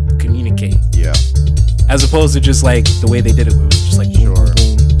trying to communicate. Yeah, as opposed to just like the way they did it, where it was just like boom, boom.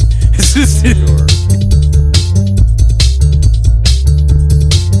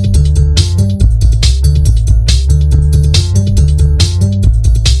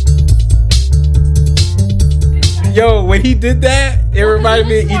 Yo, when he did that, it reminded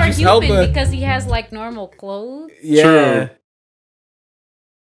me of Idris Elba because he has like normal clothes. Yeah. True.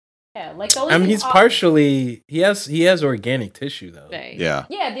 Yeah, like he's partially he has organic tissue though. Right. Yeah.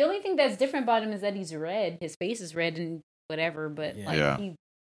 Yeah, the only thing that's different about him is that he's red. His face is red and whatever, but he has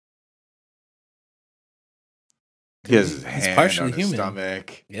his hand partially on his human.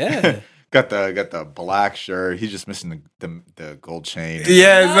 stomach. Yeah. got the black shirt. He's just missing the gold chain.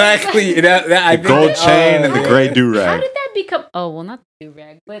 Yeah, exactly. The gold chain and the gray do-rag. How did that that become? Oh, well, not the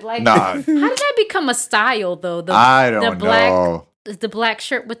do-rag, but like, Nah. how did that become a style though? I don't know. The black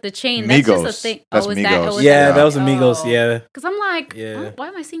shirt with the chain. Migos. That's just a thing. That's is Migos. that? Oh, is Yeah, that was Amigos. Oh. Yeah. Because I'm like, Yeah. why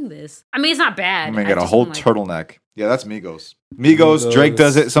am I seeing this? I mean, it's not bad. I mean, I got a just whole am like, turtleneck. Yeah, that's Migos. Migos. Drake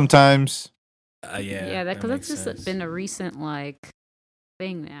does it sometimes. Yeah. Yeah, because that's makes just sense. been a recent like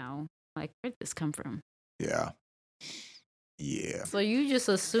thing now. Like, where did this come from? Yeah. Yeah. So you just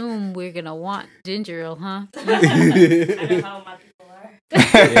assume we're gonna want ginger ale, huh? I know how my people are.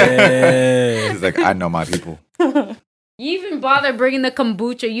 Yeah. He's like, I know my people. You even bother bringing the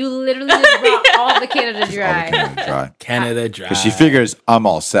kombucha. You literally just brought all the Canada Dry. Dry. Canada Dry. Because she figures I'm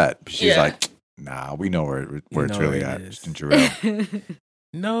all set. But she's Yeah. like, nah, we know where it's know really where at. it is. It's ginger ale.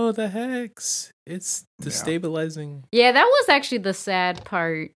 No, the hex. It's Yeah. destabilizing. Yeah, that was actually the sad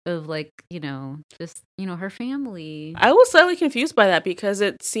part of like, just, her family. I was slightly confused by that because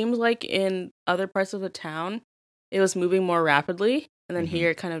it seems like in other parts of the town, it was moving more rapidly. And then Mhm. here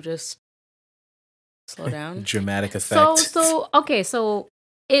it kind of just slowed down. Dramatic effect. So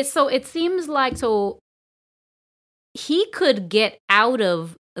it seems like he could get out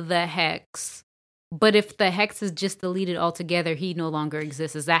of the hex, but if the hex is just deleted altogether, he no longer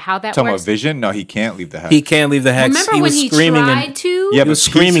exists. Is that how that Talking about works? Vision? No, he can't leave the house. He can't leave the hex. Remember he when was he screaming tried to? Yeah, he was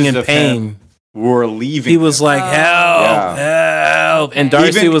but screaming pieces in of pain. him were leaving. He was him. like, "Help, help!" And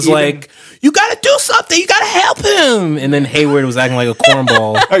Darcy Even- was even- like, "You gotta do something. You gotta help him." And then Hayward was acting like a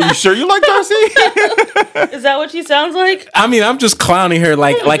cornball. Are you sure you like Darcy? Is that what she sounds like? I mean, I'm just clowning her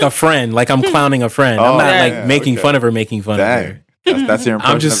like a friend. Like I'm clowning a friend. I'm Oh, not yeah, like making okay. fun of her, making fun of her. Dang. That's your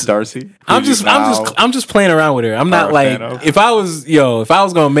impression just- of Darcy? I'm just playing around with her. I'm not like fan of. if I was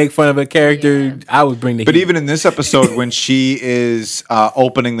gonna make fun of a character, Yeah. I would bring the But heat. even in this episode, when she is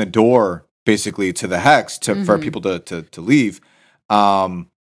opening the door basically to the hex for people to leave,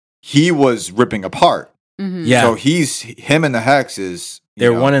 he was ripping apart. Mhm. Yeah. So him and the hex is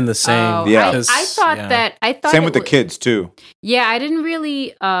They're one and the same. Oh, Yeah. I thought Yeah. that. I thought same it with the wa- kids too. Yeah, I didn't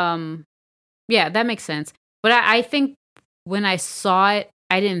really. Yeah, that makes sense. But I think when I saw it,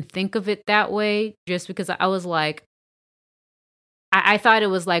 I didn't think of it that way, just because I was like, I thought it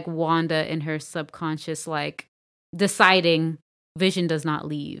was like Wanda in her subconscious, like deciding Vision does not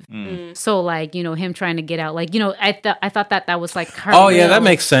leave. Mm. So like him trying to get out, like I thought that was like her. Oh yeah, that will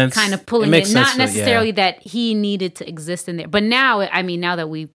makes sense. kind of pulling makes it, sense not to- yeah. necessarily that he needed to exist in there. But now, I mean, now that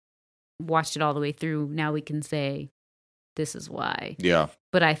we've watched it all the way through, now we can say this is why. Yeah,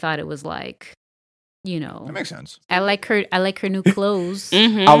 But I thought it was like, that makes sense. I like her new clothes.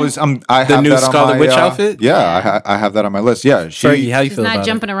 Mhm. I The have new that on Scarlet my, Witch outfit? Yeah, I have that on my list. Yeah, Fergie, how you She's feel not about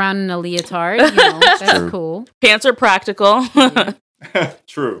jumping around in a leotard. That's True. cool. Pants are practical.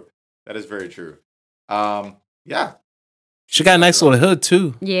 True. That is very true. Yeah. it? She got a nice little hood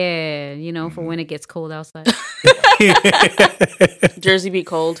too. Yeah, for when it gets cold outside. Jersey be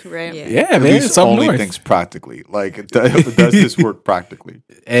cold, right? Yeah. Yeah, At man. least It's up only north. things practically. Like, does this work practically?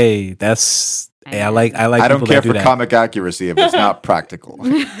 Hey, I like I people don't care that do for that. comic accuracy if it's not practical.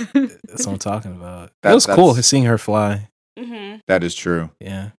 That's what I'm talking about. That- It was cool that's- seeing her fly. Mm-hmm. That is true.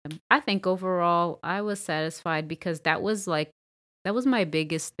 Yeah. I think overall I was satisfied because that was my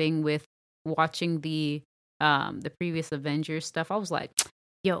biggest thing with watching the previous Avengers stuff. I was like,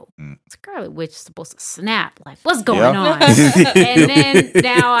 yo, Scarlet Witch is supposed to snap. Like, what's going on? And then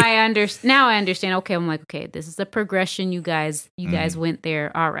now I understand. Okay, I'm like, okay, this is a progression. You guys went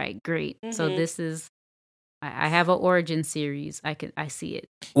there. All right, great. So Mhm. this is I have an origin series. I see it.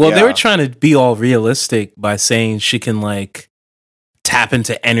 Well, they Yeah. were trying to be all realistic by saying she can like tap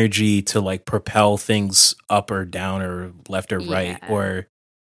into energy to like propel things up or down or left or right, Yeah. or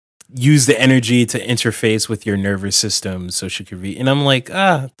use the energy to interface with your nervous system so she could read. And I'm like,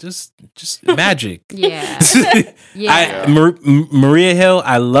 just magic. Yeah. I, Maria Hill,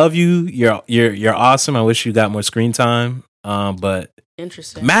 I love you. You're awesome. I wish you got more screen time. But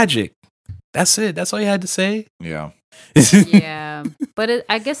Interesting. magic. That's it. That's all you had to say. Yeah. Yeah, but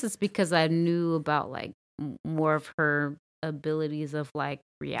I guess it's because I knew about like more of her abilities of like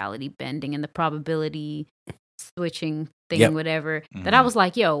reality bending and the probability switching thing, Yep. whatever. That I was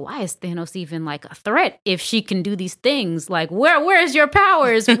like, yo, why is Thanos even like a threat if she can do these things? Like, where's your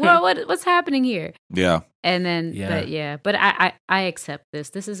powers? What's happening here? Yeah. And then, Yeah. but I accept this.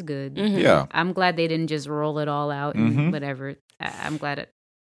 This is good. Mhm. Yeah. I'm glad they didn't just roll it all out and whatever. I'm glad it.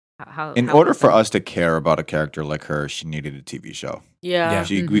 In order for us to care about a character like her, she needed a TV show. Yeah.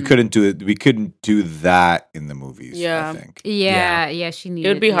 Yeah. We couldn't do it. We couldn't do that in the movies. Yeah. I think. Yeah, she needed.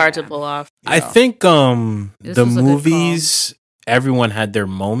 It would be hard to yeah. pull off. I Yeah. think This the was a good movies, everyone had their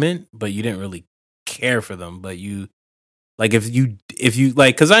moment, but you didn't really care for them. But you, like, if you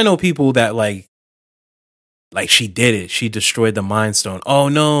like, because I know people that like like she did it. She destroyed the Mind Stone. Oh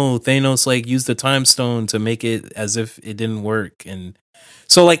no, Thanos like used the Time Stone to make it as if it didn't work. And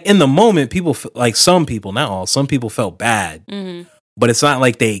so like in the moment, people like some people, not all, some people felt bad, but it's not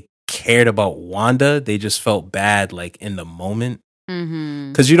like they cared about Wanda. They just felt bad like in the moment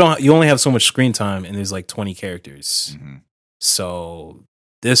because you only have so much screen time and there's like 20 characters. So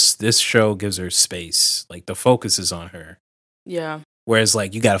this show gives her space. Like the focus is on her. Yeah. Whereas,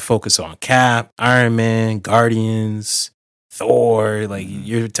 like, you got to focus on Cap, Iron Man, Guardians, Thor. Like,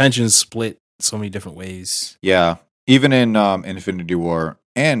 your attention's split so many different ways. Yeah. Even in Infinity War,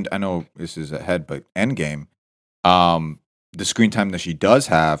 and I know this is ahead, but Endgame, the screen time that she does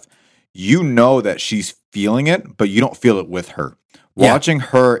have, you know that she's feeling it, but you don't feel it with her. Yeah. Watching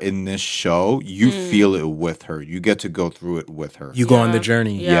her in this show, you feel it with her. You get to go through it with her. You go on the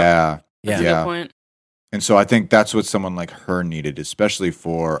journey. Yeah. That's a good point. And so I think that's what someone like her needed, especially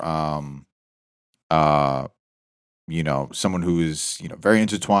for, you know, someone who is, you know, very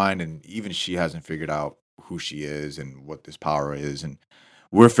intertwined, and even she hasn't figured out who she is and what this power is, and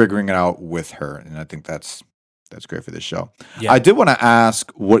we're figuring it out with her, and I think that's great for this show. Yeah. I did want to ask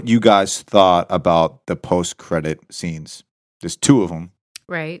what you guys thought about the post-credit scenes. There's 2 of them,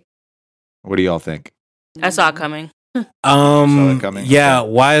 right? What do y'all think? I saw it coming. Yeah, okay.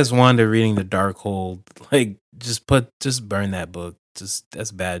 Why is Wanda reading the Darkhold? Like, just burn that book.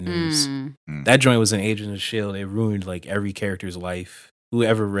 That's bad news. That joint was an Agent of S.H.I.E.L.D. It ruined like every character's life.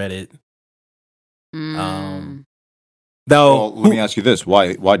 Whoever read it. Though, well, let me ask you this: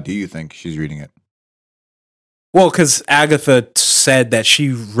 Why do you think she's reading it? Well, because Agatha said that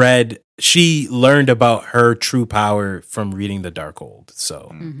she learned about her true power from reading the Darkhold.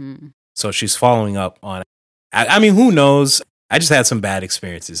 So she's following up on. I mean, who knows? I just had some bad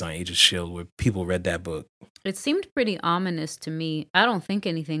experiences on Agent of S.H.I.E.L.D. where people read that book. It seemed pretty ominous to me. I don't think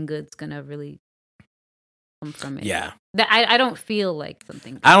anything good's gonna really come from it. Yeah. I don't feel like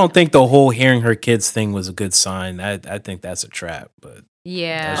something. I don't think the whole hearing her kids thing was a good sign. I think that's a trap. But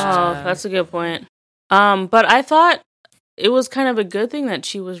yeah. That's a good point. But I thought it was kind of a good thing that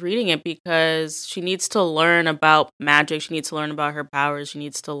she was reading it because she needs to learn about magic. She needs to learn about her powers. She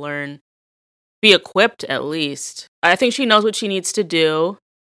needs to be equipped at least. I think she knows what she needs to do.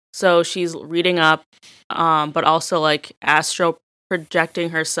 So she's reading up, but also like astro projecting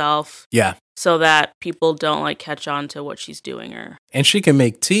herself. Yeah. So that people don't like catch on to what she's doing And she can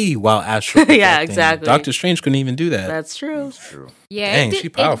make tea while astro projecting. Yeah, exactly. Doctor Strange couldn't even do that. That's true. Yeah. Dang, she's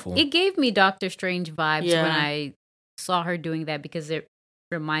powerful. It gave me Doctor Strange vibes when I saw her doing that because it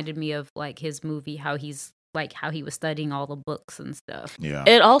reminded me of like his movie, how he was studying all the books and stuff. Yeah.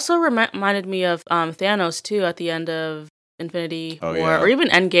 It also reminded me of Thanos too at the end of Infinity War or even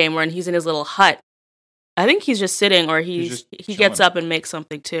Endgame when he's in his little hut. I think he's just sitting or he gets up and makes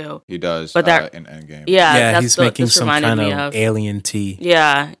something too. He does but that, in Endgame. Yeah, he's making some kind of alien tea.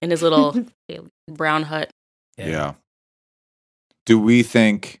 Yeah, in his little brown hut. Yeah. Do we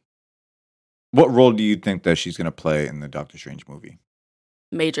think... What role do you think that she's going to play in the Doctor Strange movie?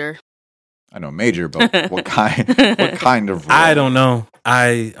 Major. I know major, but what kind of role? I don't know.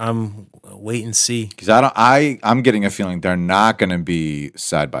 I'm wait and see. Because I'm getting a feeling they're not going to be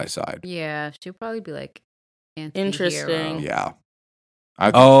side by side. Yeah, she'll probably be like anti-hero. Interesting. Yeah.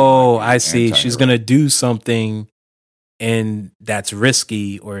 I see. She's going to do something and that's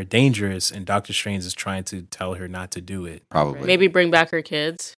risky or dangerous, and Doctor Strange is trying to tell her not to do it. Probably. Maybe bring back her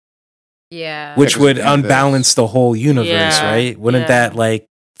kids. Yeah. Which would unbalance the whole universe, right? Wouldn't that like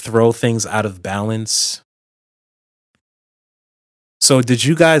throw things out of balance? So did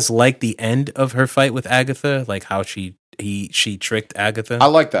you guys like the end of her fight with Agatha? Like how she tricked Agatha? I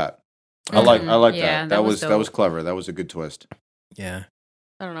like that. I like Yeah, that. That was clever. That was a good twist. Yeah.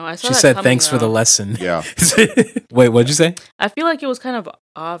 I don't know. She said thanks for the lesson. Yeah. Wait, what'd you say? I feel like it was kind of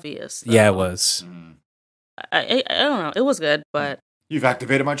obvious. Though. Yeah, it was. I don't know. It was good, but you've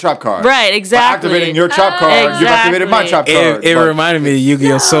activated my trap card. Right, exactly. By activating your trap card, you've activated my trap card. It reminded me of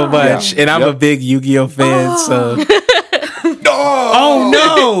Yu-Gi-Oh so much, and I'm a big Yu-Gi-Oh fan. So, oh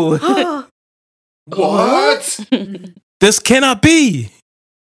no! What? This cannot be.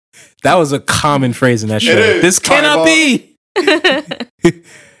 That was a common phrase in that show. This cannot be.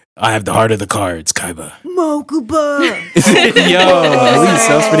 I have the heart of the cards, Kaiba. Mokuba. Yo, at least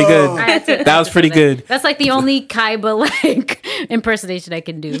that was pretty good. That was pretty good. That's like the only Kaiba like impersonation I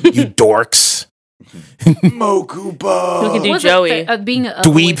can do. You dorks. Mokuba. You can do Joey. Being a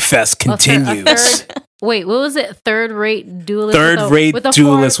Dweeb Fest continues. Wait, what was it? Third-rate duelist. Third-rate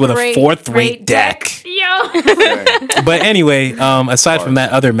duelist with a fourth-rate deck. Yo. But anyway, aside from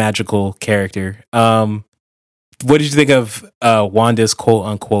that other magical character, what did you think of Wanda's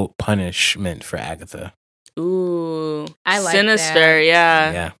quote-unquote punishment for Agatha? Ooh, I like sinister. that.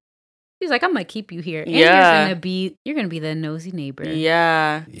 Yeah. He's like, I'm gonna keep you here. And Yeah. you're gonna be the nosy neighbor.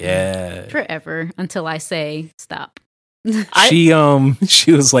 Yeah. Forever until I say stop. She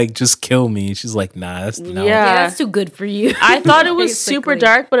was like, just kill me. She's like, nah, that's no. Yeah, that's too good for you. I thought it was super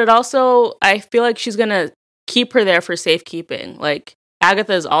dark, but it also, I feel like she's gonna keep her there for safekeeping. Like,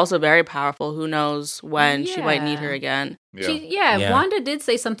 Agatha is also very powerful. Who knows when she might need her again. Yeah. Wanda did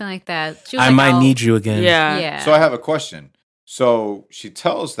say something like that. She was I like, might need you again. Yeah. So I have a question. So she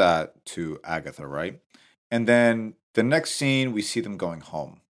tells that to Agatha, right? And then the next scene, we see them going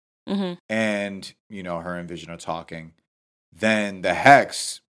home. Mm-hmm. And, her and Vision are talking. Then the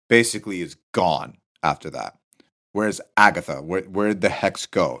hex basically is gone after that. Where's Agatha? Where did the hex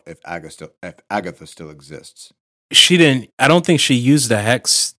go if Agatha still exists? She didn't. I don't think she used the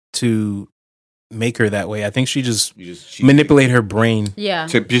hex to make her that way. I think she just manipulate her brain. Yeah.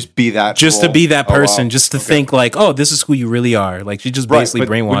 To just be that. To be that person. Just to think like, oh, this is who you really are. Like she just basically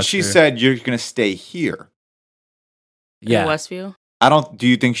brainwashed when she her. said you're going to stay here. Yeah. In Westview? Do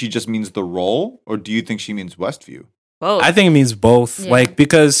you think she just means the role or do you think she means Westview? Both. I think it means both. Yeah. Like,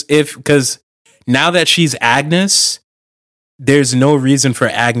 because now that she's Agnes, there's no reason for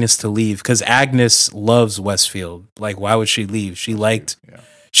Agnes to leave because Agnes loves Westfield. Like, why would she leave? She liked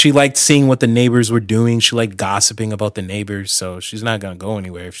seeing what the neighbors were doing. She liked gossiping about the neighbors. So she's not going to go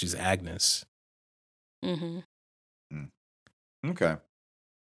anywhere if she's Agnes. Mm-hmm. Okay.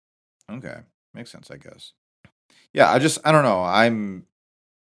 Makes sense, I guess. Yeah, I don't know.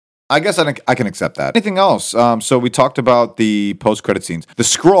 I guess I can accept that. Anything else? So we talked about the post-credit scenes. The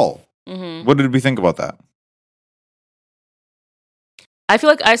scroll. Mm-hmm. What did we think about that? I feel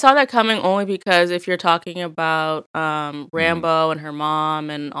like I saw that coming only because if you're talking about Rambo and her mom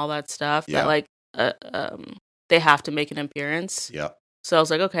and all that stuff, that like they have to make an appearance. Yeah. So I was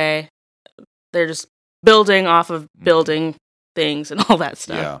like, okay, they're just building off of building things and all that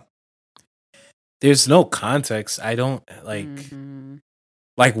stuff. Yeah. There's no context. I don't like.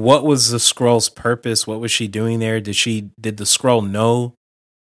 Like, what was the scroll's purpose? What was she doing there? Did the scroll know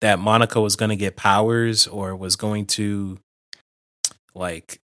that Monica was going to get powers or was going to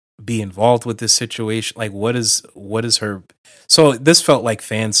like be involved with this situation? Like, what is her? So this felt like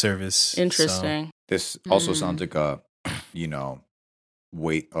fan service. Interesting. So. This also sounds like a,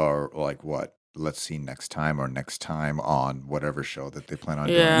 wait or like what? Let's see next time on whatever show that they plan on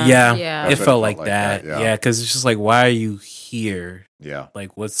doing. Yeah. It felt like that. Yeah, because it's just like, why are you here? Yeah.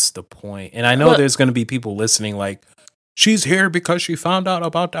 Like, what's the point? And I know there's going to be people listening like, she's here because she found out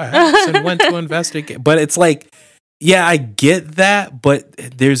about the hex and went to investigate. But it's like, yeah, I get that, but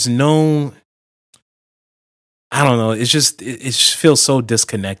there's no... I don't know. It's just it just feels so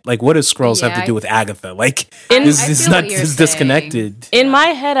disconnected. Like, what does Skrulls have to do with Agatha? Like, it's disconnected. In my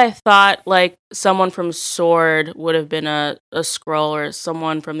head, I thought like someone from S.W.O.R.D. would have been a Skrull or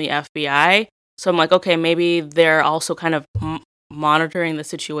someone from the FBI. So I'm like, okay, maybe they're also kind of monitoring the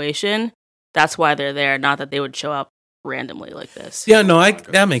situation. That's why they're there. Not that they would show up randomly like this. Yeah, no,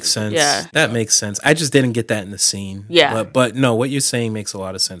 that makes sense. Yeah, that makes sense. I just didn't get that in the scene. Yeah, but no, what you're saying makes a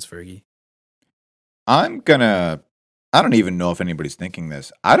lot of sense, Fergie. I don't even know if anybody's thinking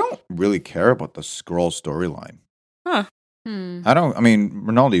this. I don't really care about the Skrull storyline. Huh.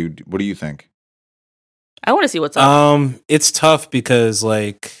 Ronaldo, what do you think? I want to see what's up. It's tough because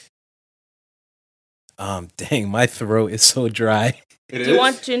like, dang, my throat is so dry. Do you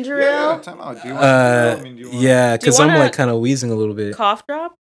want ginger ale? Yeah, time out. Do you want ginger ale? Yeah, because I'm like kind of wheezing a little bit. Cough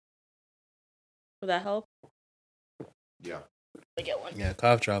drop? Would that help? Yeah. I get one. Yeah,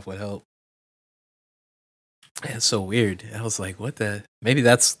 cough drop would help. Yeah, it's so weird. I was like, what the? Maybe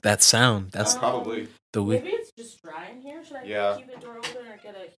that's that sound. That's probably the maybe it's just dry in here. Should I keep the door open or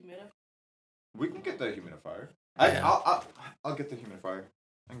get a humidifier? We can get the humidifier. I'll get the humidifier.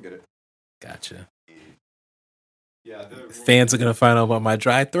 I can get it. Gotcha. Yeah, fans are gonna find out about my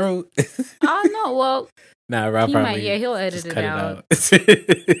dry throat. Oh no, well, nah, Rob probably he'll edit it out.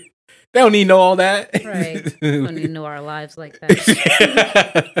 They don't need to know all that, right? They don't need to know our lives like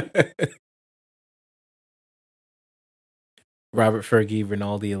that. Robert Fergie,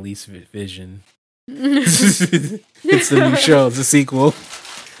 Rinaldi, Elise Vision. It's the new show. It's a sequel.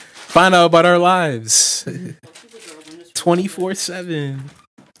 Find out about our lives 24/7.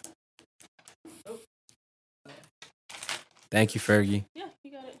 Thank you, Fergie. Yeah,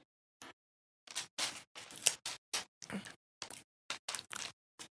 you got it.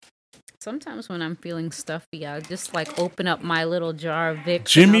 Sometimes when I'm feeling stuffy, I just like open up my little jar of Vicks.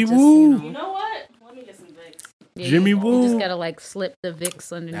 Jimmy Woo. You know what? Let me get some Vicks. Yeah, Jimmy Woo. You just gotta like slip the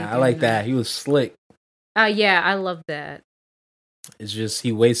Vicks underneath. Nah, I like that. He was slick. Yeah, I love that. It's just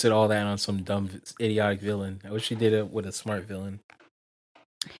he wasted all that on some dumb, idiotic villain. I wish he did it with a smart villain.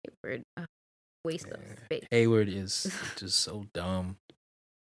 Hayward, waste of space. Hayward is just so dumb.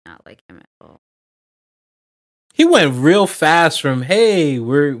 Not like him at all. He went real fast from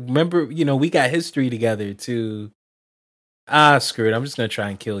remember, we got history together to screw it. I'm just gonna try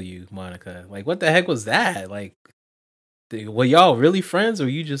and kill you, Monica. Like, what the heck was that? Like, were y'all really friends, or were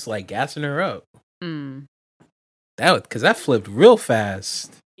you just like gassing her up? Because that flipped real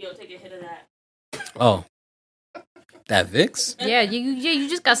fast. Yo, take a hit of that. Oh, that Vicks? Yeah, you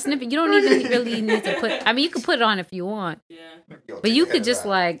just got snippet. You don't even really need to put. I mean, you can put it on if you want. Yeah, but you could just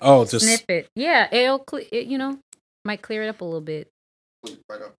like just snip it. Yeah, it'll might clear it up a little bit.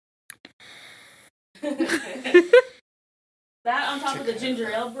 Right up. That on top of the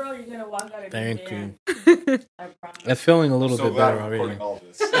ginger ale, bro, you're gonna walk out of here. Thank you. I'm feeling a little bit better already. Wait, are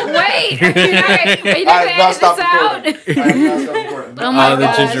you not gonna edit this out? Oh my God.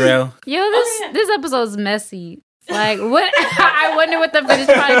 The ginger ale. Yo, this episode's messy. Like, what? I wonder what the finished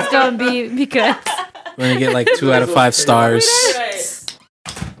product's gonna be because we're gonna get like 2 out of 5 stars.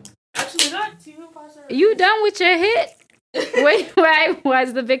 Actually, not 2 stars. You done with your hit? Wait, why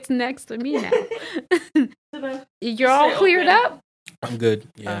is the Vicks next to me now? You're all cleared up? I'm good.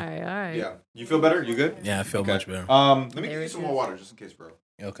 Yeah. All right. Yeah. You feel better? You good? Yeah, I feel much better. Let me give you some more water just in case, bro.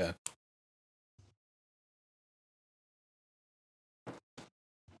 Okay.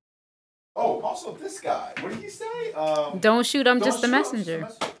 Oh, also this guy. What did he say? Don't shoot, I'm just the messenger.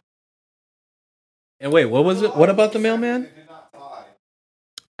 And wait, what was it? What about the mailman?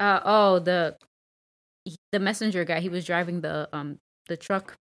 The messenger guy. He was driving the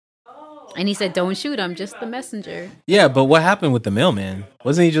truck. And he said, "Don't shoot, I'm just the messenger." Yeah, but what happened with the mailman?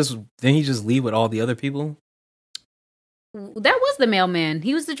 Didn't he just leave with all the other people? That was the mailman.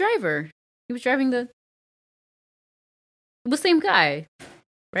 He was the driver. He was driving it was the same guy,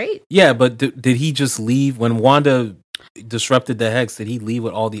 right? Yeah, but did he just leave when Wanda disrupted the hex? Did he leave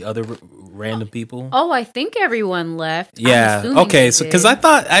with all the other random people? Oh, I think everyone left. Yeah. Okay. So, because I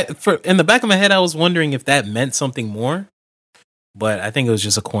thought, in the back of my head, I was wondering if that meant something more. But I think it was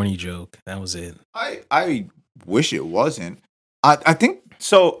just a corny joke. That was it. I wish it wasn't. I think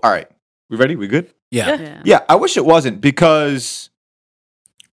so. All right. We ready? We good? Yeah. I wish it wasn't because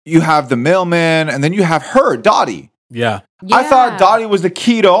you have the mailman and then you have her, Dottie. Yeah. I thought Dottie was the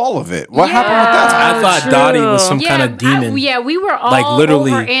key to all of it. What happened with that? I thought Dottie was some kind of demon. We were all like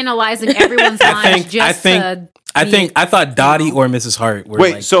literally overanalyzing everyone's lines. I thought Dottie or Mrs. Hart were.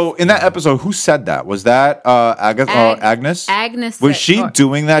 Wait, so in that episode, who said that? Was that Agnes? Agnes was she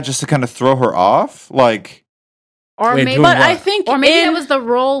doing that just to kind of throw her off? Like, or wait, maybe, but I think, or maybe that was the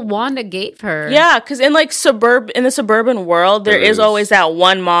role Wanda gave her. Yeah, because in like in the suburban world, there is always that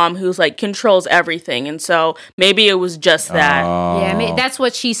one mom who's like controls everything, and so maybe it was just that. Yeah, that's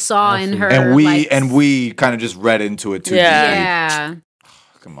what she saw in her, and we kind of just read into it too. Yeah.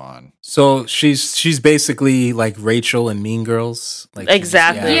 Come on. So she's basically like Rachel in Mean Girls. Like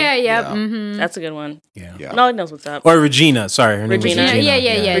exactly. Yeah. Mm-hmm. That's a good one. Yeah. No one knows what's up. Or Regina. Sorry, her name was Regina.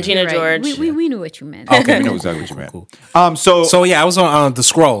 Yeah. Regina George. We knew what you meant. Okay, we know exactly what you meant. Cool. So yeah, I was on the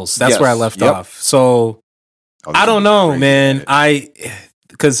Skrulls. That's where I left off. So I don't know, man.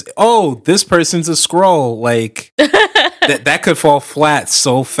 Because this person's a Skrull. Like that could fall flat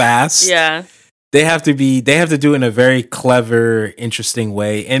so fast. Yeah. They have to do it in a very clever, interesting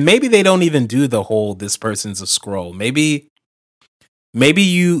way. And maybe they don't even do the whole this person's a Skrull. Maybe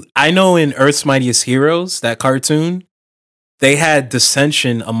I know in Earth's Mightiest Heroes, that cartoon, they had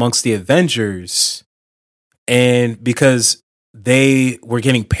dissension amongst the Avengers, and because they were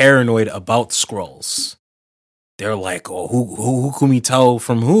getting paranoid about Skrulls. They're like, oh, who can we tell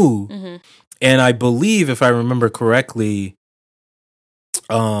from who? Mm-hmm. And I believe, if I remember correctly,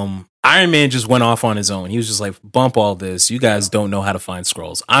 Iron Man just went off on his own. He was just like, bump all this. You guys don't know how to find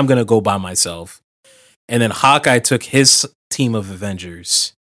Skrulls. I'm going to go by myself. And then Hawkeye took his team of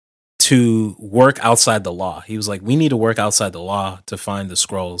Avengers to work outside the law. He was like, we need to work outside the law to find the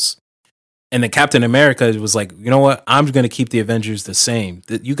Skrulls. And then Captain America was like, you know what? I'm going to keep the Avengers the same.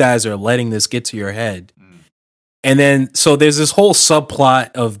 That you guys are letting this get to your head. And then, so there's this whole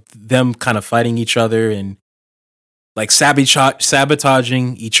subplot of them kind of fighting each other and like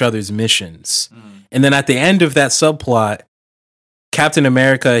sabotaging each other's missions. And then at the end of that subplot, Captain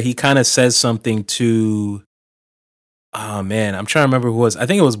America, he kind of says something to, oh man, I'm trying to remember who it was. I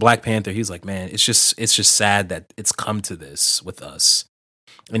think it was Black Panther. He's like, man, it's just sad that it's come to this with us.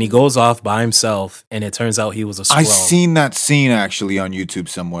 And he goes off by himself, and it turns out he was a Skrull. I've seen that scene actually on YouTube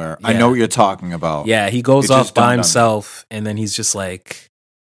somewhere. Yeah. I know what you're talking about. Yeah, he goes off by himself, and then he's just like,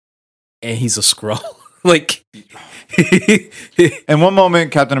 and he's a Skrull. Like, In one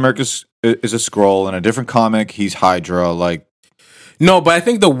moment, Captain America is a Skrull. In a different comic, he's Hydra. Like, no, but I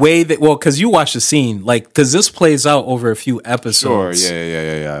think the way that, well, because you watch the scene, like, because this plays out over a few sure, episodes.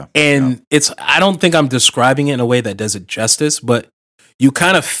 yeah. And I don't think I'm describing it in a way that does it justice, but you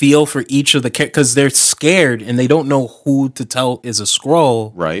kind of feel for each of the characters because they're scared and they don't know who to tell is a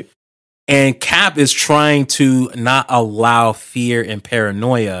Skrull. Right. And Cap is trying to not allow fear and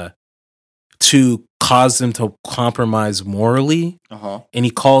paranoia to cause them to compromise morally. And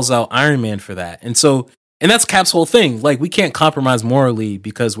he calls out Iron Man for that. And that's Cap's whole thing. Like, we can't compromise morally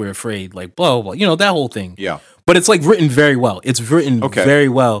because we're afraid. Like, blah, blah, that whole thing. Yeah. But it's like written very well. It's written very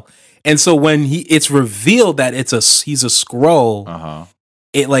well. And so when it's revealed that he's a Skrull,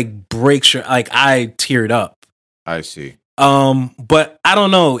 it like breaks your, like, I teared up. I see. But I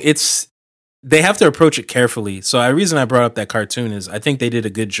don't know. They have to approach it carefully. So the reason I brought up that cartoon is I think they did a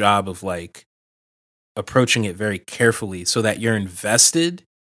good job of like approaching it very carefully so that you're invested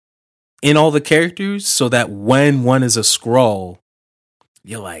in all the characters, so that when one is a Skrull,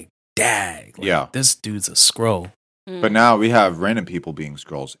 you're like, dag, like, this dude's a Skrull. But now we have random people being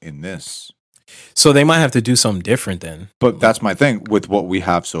Skrulls in this. So they might have to do something different then. But that's my thing with what we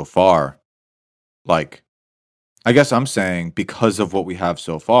have so far. Like, I guess I'm saying because of what we have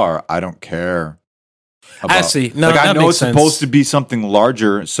so far, I don't care about. I see. No, like, I know it's sense. supposed to be something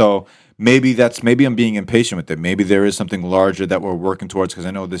larger, so maybe I'm being impatient with it. Maybe there is something larger that we're working towards because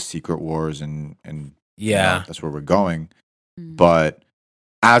I know this Secret Wars and that's where we're going. But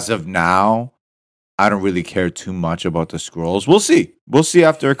as of now, I don't really care too much about the Skrulls. We'll see. We'll see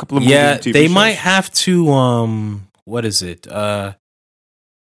after a couple of movies and TV they shows. might have to what is it?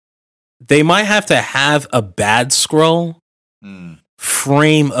 They might have to have a bad Skrull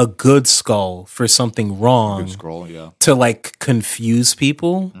frame a good Skrull for something wrong. Good Skrull, yeah. To like confuse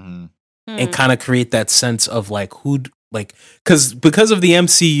people and kind of create that sense of like who, like, because of the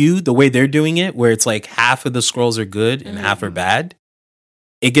MCU, the way they're doing it, where it's like half of the Skrulls are good and half are bad.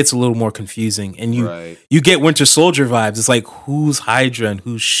 It gets a little more confusing, and you get Winter Soldier vibes. It's like who's Hydra and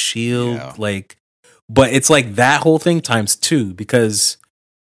who's Shield, like, but it's like that whole thing times 2 because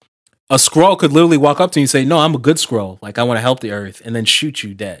a Skrull could literally walk up to you and say, "No, I'm a good Skrull. Like, I want to help the Earth," and then shoot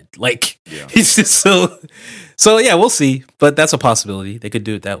you dead. Like, it's just so. Yeah, we'll see, but that's a possibility. They could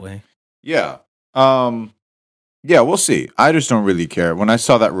do it that way. Yeah, we'll see. I just don't really care. When I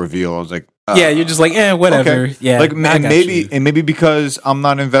saw that reveal, I was like, you're just like, whatever. Okay. Yeah, like, maybe because I'm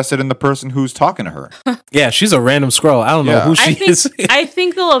not invested in the person who's talking to her. Yeah, she's a random Skrull. I don't know who she is. I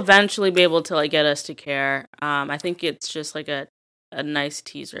think they'll eventually be able to like get us to care. I think it's just like a nice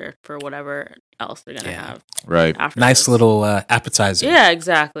teaser for whatever else they're gonna have. Right. Nice this. little appetizer. Yeah,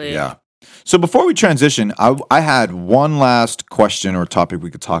 exactly. Yeah. So before we transition, I had one last question or topic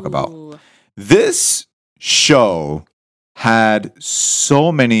we could talk about. This show had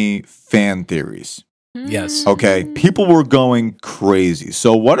so many fan theories. Yes. Okay. People were going crazy.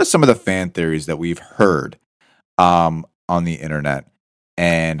 So what are some of the fan theories that we've heard on the internet,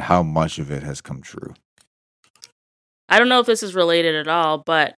 and how much of it has come true? I don't know if this is related at all,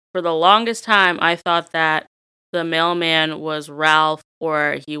 but for the longest time, I thought that the mailman was Ralph,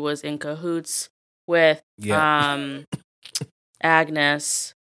 or he was in cahoots with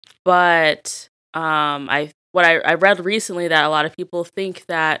Agnes. But I read recently that a lot of people think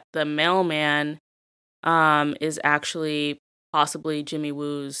that the mailman is actually possibly Jimmy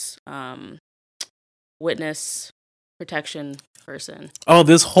Woo's witness protection person. Oh,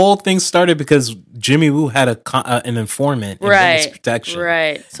 this whole thing started because Jimmy Woo had an informant in witness protection.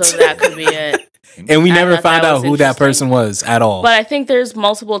 Right. So that could be it. And we never found out who that person was at all. But I think there's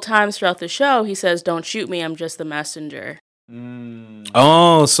multiple times throughout the show he says, "Don't shoot me, I'm just the messenger."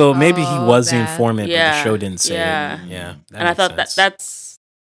 Oh, so maybe he was the informant, but the show didn't say it. Yeah. And I thought that's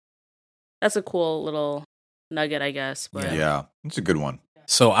a cool little nugget, I guess. But yeah, it's a good one.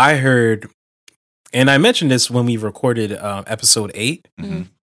 So I heard, and I mentioned this when we recorded episode 8,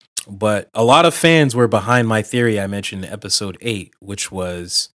 but a lot of fans were behind my theory I mentioned in episode 8, which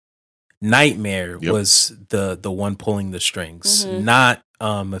was Nightmare was the one pulling the strings, not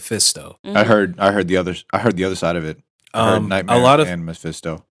Mephisto. I heard the other side of it. Nightmare and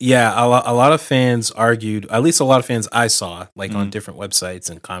Mephisto. Yeah, a lot of fans argued, at least a lot of fans I saw, like on different websites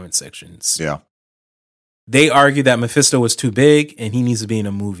and comment sections. Yeah. They argued that Mephisto was too big and he needs to be in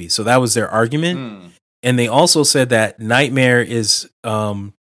a movie. So that was their argument. And they also said that Nightmare is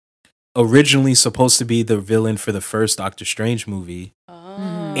originally supposed to be the villain for the first Doctor Strange movie.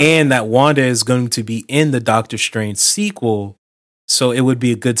 And that Wanda is going to be in the Doctor Strange sequel. So it would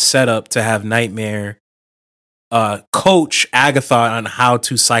be a good setup to have Nightmare coach Agatha on how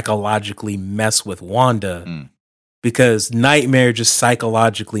to psychologically mess with Wanda because Nightmare just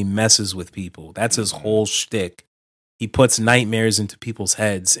psychologically messes with people. That's his whole shtick. He puts nightmares into people's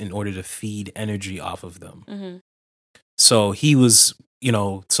heads in order to feed energy off of them. Mm-hmm. So he was,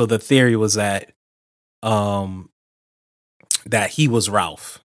 so the theory was that he was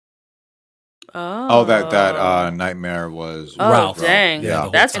Ralph. Oh, that Nightmare was Ralph. Dang. Yeah.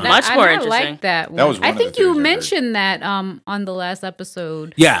 That's And much more interesting. I like that one. That was one I of the think you theories I heard. mentioned that on the last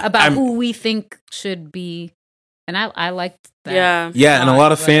episode. Yeah, About who we think should be, and I liked that. Yeah. Yeah, and a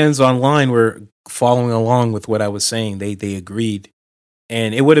lot of But- fans online were following along with what I was saying. They agreed.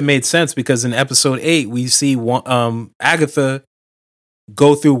 And it would have made sense because in episode 8, we see Agatha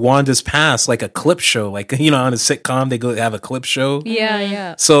go through Wanda's past like a clip show. Like, on a sitcom, they go have a clip show. Yeah, Mhm.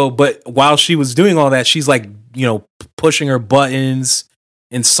 yeah. So, but while she was doing all that, she's like, pushing her buttons,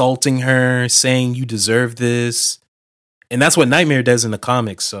 insulting her, saying, "You deserve this." And that's what Nightmare does in the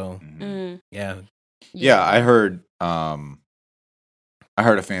comics. So, Mm. yeah. Yeah, I heard a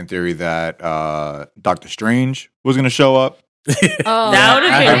fan theory that Doctor Strange was going to show up. Oh, That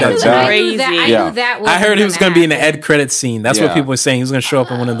would've been crazy. I Yeah. knew that I heard he was going to be in the happen. end credit scene. That's what Yeah. people were saying. He was going to show up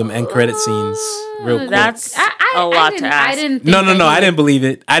in one of them end credit scenes real quick. That's I a lot to I ask. didn't. No, think that I he didn't believe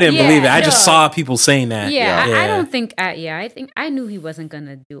it. I didn't Yeah, believe it. I just no. saw people saying that. Yeah, Yeah. I don't think. I think I knew he wasn't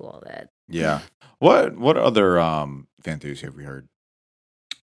gonna do all that. Yeah. What other fan theories have we heard?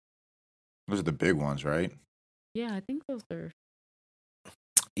 Those are the big ones, right? Yeah, I think those are.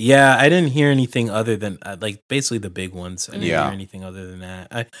 Yeah, I didn't hear anything other than basically the big ones. I didn't Yeah. hear anything other than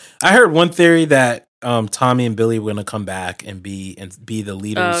that. I heard one theory that Tommy and Billy were going to come back and be the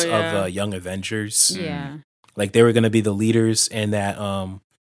leaders yeah. of Young Avengers. Yeah. Like they were going to be the leaders, and that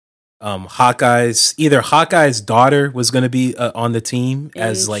Hawkeye's daughter was going to be on the team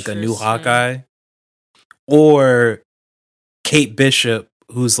as like a new Interesting. Hawkeye, or Kate Bishop,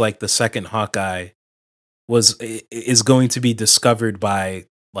 who's like the second Hawkeye, is going to be discovered by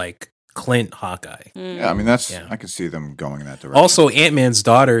like Clint Hawkeye. Mm. Yeah, I mean Yeah. I could see them going in that direction. Also, Ant-Man's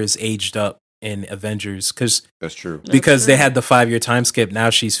daughter is aged up in Avengers because That's true. they true. had the 5-year time skip. Now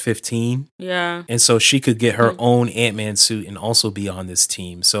she's 15, Yeah. and so she could get her Mhm. own Ant-Man suit and also be on this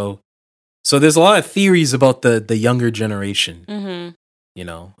team. So there's a lot of theories about the younger generation, Mm-hmm.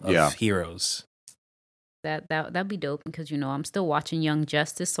 of Yeah. heroes. That'd be dope because I'm still watching Young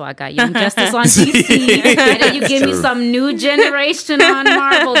Justice, so I got Young Justice on DC. And then you give me True. some new generation on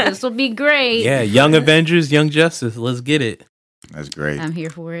Marvel. This will be great. Yeah, Young Avengers, Young Justice. Let's get it. That's great. I'm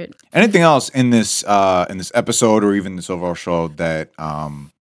here for it. Anything else in this episode or even this overall show that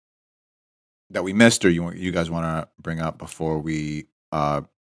we missed or you guys want to bring up before we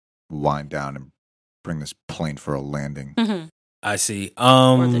wind down and bring this plane for a landing? Mm-hmm. I see.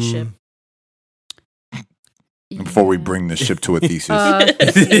 Or the ship. Before we bring the ship to a thesis,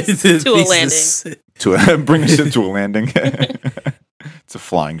 To a landing. bring the ship to a landing. It's a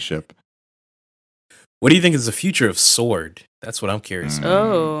flying ship. What do you think is the future of Sword? That's what I'm curious about.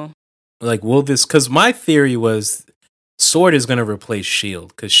 Oh. Like, will this? Because my theory was Sword is going to replace Shield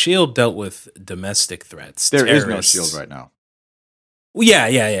because Shield dealt with domestic threats. There is no terrorists. shield right now. Well, yeah.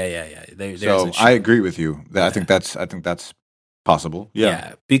 There So isn't I Shield. agree with you. I think that's possible.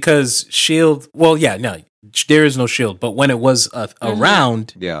 Yeah. because Shield. Well, yeah, no, there is no Shield. But when it was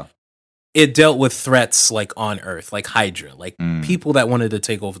around, Yeah. it dealt with threats like on Earth, like Hydra, like Mm. people that wanted to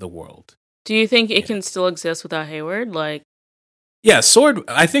take over the world. Do you think it can still exist without Hayward? Like, Yeah, Sword.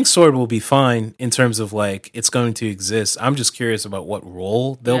 I think Sword will be fine in terms of like it's going to exist. I'm just curious about what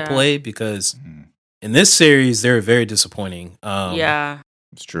role they'll Yeah. play because Mhm. in this series they're very disappointing. yeah.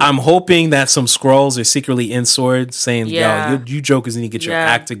 It's true. I'm hoping that some Skrulls are secretly in Sword, saying, Yeah. "Yo, you jokers need to get your Yeah.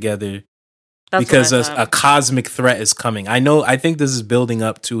 act together That's because what I a thought. cosmic threat is coming." I think this is building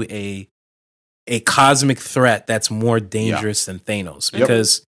up to a cosmic threat that's more dangerous than Thanos Yep.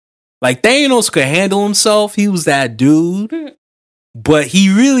 because like Thanos could handle himself. He was that dude. But he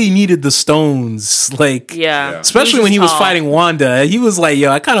really needed the stones, like, Yeah. especially He's when he was tall. fighting Wanda. He was like,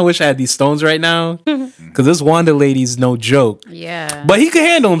 yo, I kind of wish I had these stones right now. Because this Wanda lady's no joke. Yeah. But he could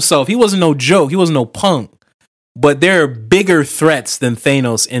handle himself. He wasn't no joke. He wasn't no punk. But there are bigger threats than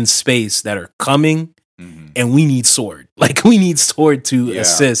Thanos in space that are coming. Mhm. And we need Sword. Like, we need Sword to Yeah.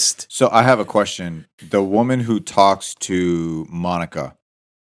 assist. So I have a question. The woman who talks to Monica,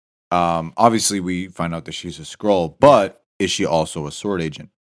 obviously we find out that she's a Skrull, but is she also a Sword agent?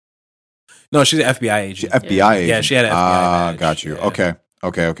 No, she's an FBI She's agent. FBI agent. Yeah, she had an FBI badge. Got you. Yeah. Okay.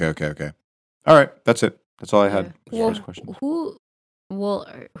 All right, that's it. That's all I had. Yeah. As first question. Who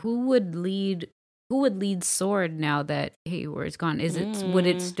would lead Sword now that Hayward's gone? Would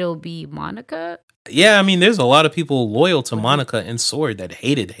it still be Monica? Yeah, I mean, there's a lot of people loyal to Monica and Sword that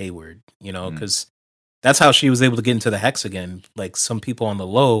hated Hayward, Mm. because that's how she was able to get into the Hexagon. Like some people on the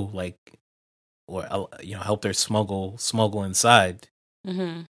low, like, or helped her smuggle inside.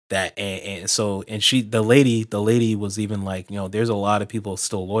 Mm-hmm. That and so she the lady was even like, there's a lot of people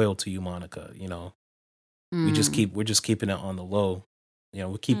still loyal to you, Monica. We're just keeping it on the low.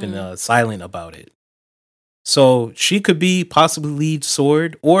 We're keeping silent about it. So she could be possibly lead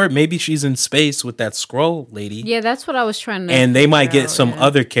Sword, or maybe she's in space with that Skrull lady. Yeah, that's what I was trying to. And they might get some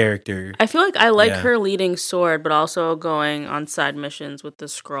other character. I feel like I like her leading Sword, but also going on side missions with the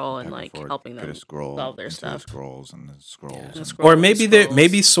Skrull and like helping them solve their stuff. Or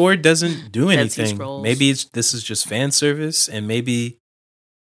maybe Sword doesn't do anything. Maybe this is just fan service, and maybe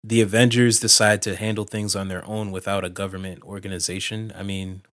the Avengers decide to handle things on their own without a government organization. I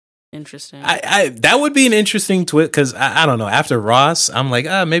mean. Interesting. I that would be an interesting twist, because I don't know. After Ross, I'm like,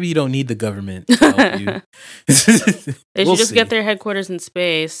 maybe you don't need the government to help you. They should just get their headquarters in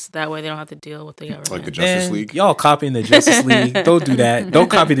space. That way, they don't have to deal with the government. Like the Justice League. Y'all copying the Justice League? Don't do that.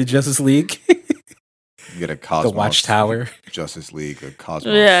 Don't copy the Justice League. You get a Cosmos. The Watchtower. Justice League, a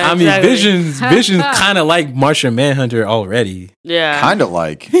Cosmos. Yeah, I mean, Vision's kind of like Martian Manhunter already. Yeah, kind of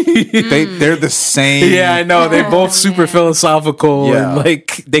like they're the same. Yeah, I know. They're both super philosophical and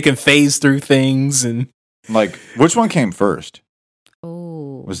like they can phase through things and like. Which one came first?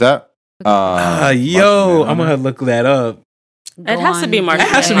 Oh, was that? I'm gonna look that up. It has to be Martian.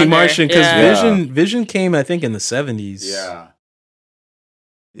 It has to be Martian because Vision came, I think, in the 70s.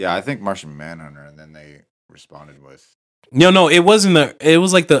 Yeah, I think Martian Manhunter, and then they responded with. No, it wasn't it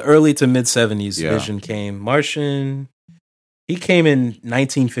was like the early to mid 70s. Vision came. Martian. He came in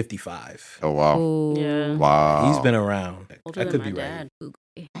 1955. Oh wow! Ooh. Yeah, wow. He's been around. I could be right.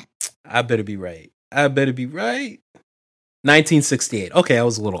 I better be right. 1968. Okay, I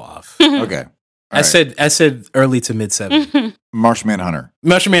was a little off. Okay, I said early to mid 70s. Martian Manhunter.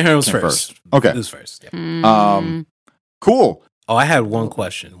 Martian Manhunter was first. Okay, it was first. Yeah. Cool. Oh, I had one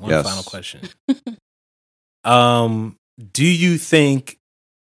question. Final question. Do you think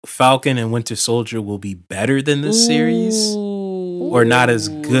Falcon and Winter Soldier will be better than this series, or not as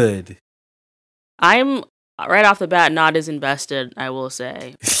good? I'm right off the bat not as invested. I will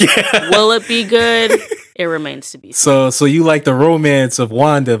say. Will it be good? It remains to be seen. So you like the romance of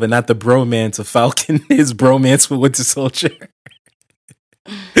Wanda, but not the bromance of Falcon. His bromance with Winter Soldier.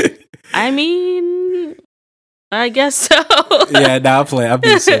 I mean, I guess so. I'm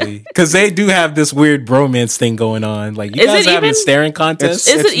being silly. Because they do have this weird bromance thing going on. Like, you guys having a staring contest?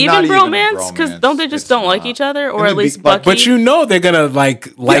 Is it even bromance? Because don't they just don't like each other? Or at least Bucky? But they're going to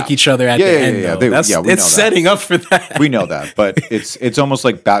like each other at the end. It's setting up for that. We know that. But it's almost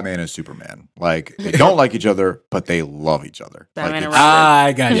like Batman and Superman. Like, they don't like each other, but they love each other.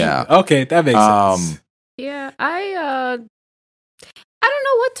 I got you. Yeah. Okay, that makes sense. Yeah, I don't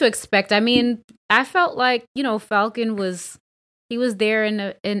know what to expect. I mean, I felt like, Falcon was there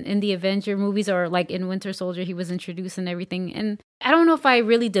in the Avenger movies, or like in Winter Soldier, he was introduced and everything. And I don't know if I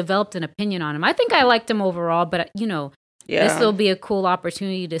really developed an opinion on him. I think I liked him overall, but this will be a cool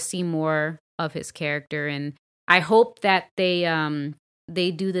opportunity to see more of his character. And I hope that they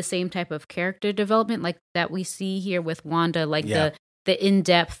do the same type of character development like that we see here with Wanda, like the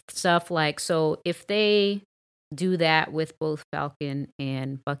in-depth stuff. Like, so if they do that with both Falcon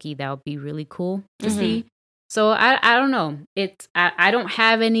and Bucky, that would be really cool to see. So I don't know. I don't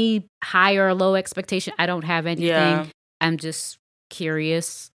have any high or low expectation. I don't have anything. Yeah. I'm just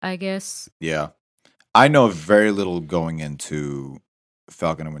curious, I guess. Yeah. I know very little going into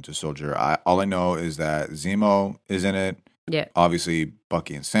Falcon and Winter Soldier. All I know is that Zemo is in it. Yeah. Obviously,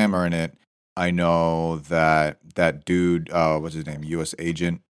 Bucky and Sam are in it. I know that dude, what's his name? U.S.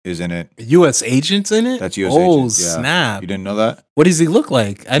 Agent is in it. U.S. Agent's in it? That's U.S. Agent. Oh, snap. You didn't know that? What does he look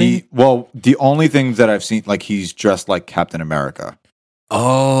like? The only things that I've seen, like, he's dressed like Captain America.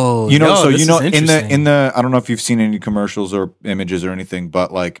 Oh, in the I don't know if you've seen any commercials or images or anything,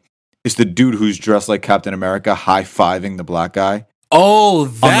 but like, it's the dude who's dressed like Captain America high-fiving the black guy. Oh,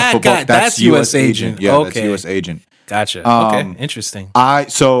 that guy. That's U.S. Agent. Yeah, okay. That's U.S. Agent. Gotcha. Okay, interesting.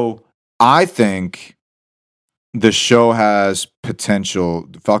 I think the show has potential.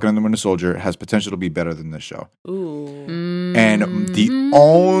 Falcon and the Winter Soldier has potential to be better than this show. Ooh. And the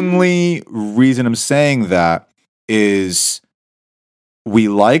only reason I'm saying that is we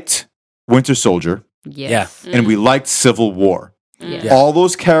liked Winter Soldier. Yes. And we liked Civil War. Yes. All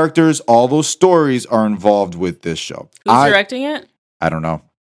those characters, all those stories are involved with this show. Who's directing it? I don't know.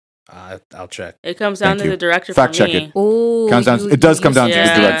 I'll check. It comes down to the director. Fact check it. It does come down to the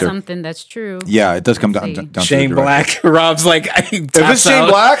director. Something that's true. Yeah, it does come down to Shane Black. Rob's like, if it's Shane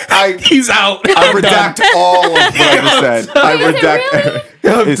Black, he's out. I redact all of what I just said. I redact.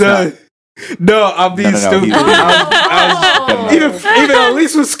 I'm done. No, I'm being stupid. he Even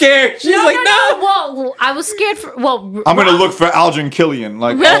Elise was scared. She's like, no. Well, I was scared for. Well, I'm gonna look for Aldrin Killian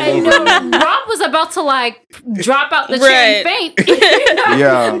like all Right, over. Rob was about to like drop out the chair and faint.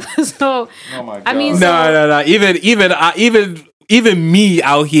 Yeah. So, Oh my god. I mean, No. Even me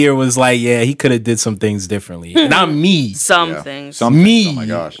out here was like, yeah, he could have did some things differently. Not me. Some Yeah. things. Something. Me. Oh my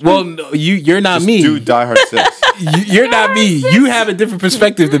gosh. Well, no, you're not Just me. do Die Hard 6. You're not me. You have a different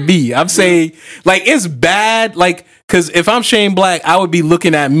perspective than me. I'm saying, like, it's bad. Like, because if I'm Shane Black, I would be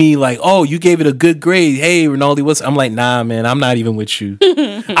looking at me like, oh, you gave it a good grade. Hey, Rinaldi, what's? I'm like, nah, man, I'm not even with you.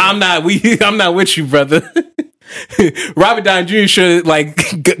 I'm not with you, brother. Robert Downey Jr. should like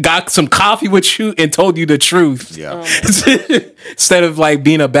got some coffee with you and told you the truth. Yeah. Instead of like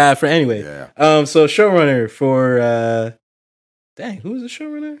being a bad friend. Anyway, Yeah. so showrunner for who's the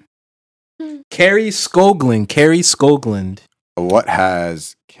showrunner? Carrie Skoglund. What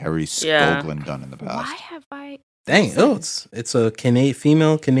has Carrie Yeah. Skoglund done in the past? why have I? Dang, it's a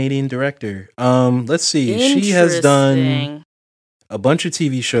female Canadian director. Let's see. She has done Interesting. a bunch of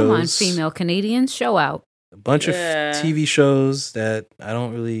TV shows. Come on, female Canadians, show out. A bunch of Yeah. TV shows that I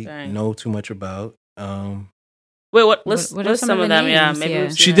don't really Dang. know too much about. Wait, what? List what are list some some of of the them. Yeah, names? maybe Yeah.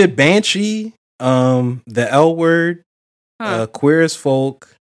 we've She seen did Banshee, The L Word, Huh. Queer as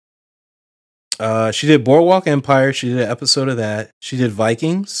Folk. She did Boardwalk Empire. She did an episode of that. She did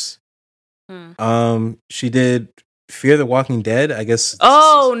Vikings. She did Fear the Walking Dead. I guess.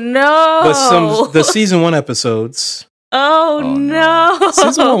 Oh no! But the season 1 episodes. Oh, no!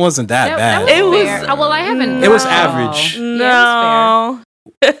 Season 1 wasn't that bad. That It was was- fair. Well, I haven't. It was no. average. No.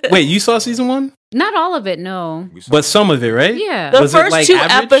 Wait, you saw season 1? Not all of it. No. But some of it, right? Yeah. The Was it, first like, 2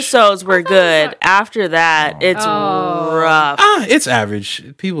 average? episodes were good. After that, it's Oh. rough. It's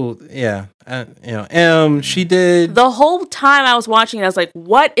average. People, yeah, she did. The whole time I was watching it, I was like,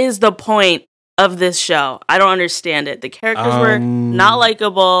 what is the point of this show? I don't understand it. The characters were not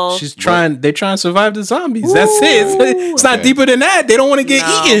likable. They're trying to survive the zombies. That's it. It's not Okay. deeper than that. They don't want to get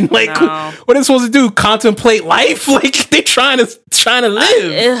No, eaten. Like, no. what are they supposed to do? Contemplate life? Like, they trying to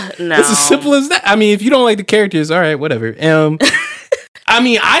live. No. It's as simple as that. I mean, if you don't like the characters, all right, whatever. I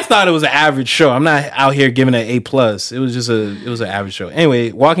mean, I thought it was an average show. I'm not out here giving it an A+. It was an average show.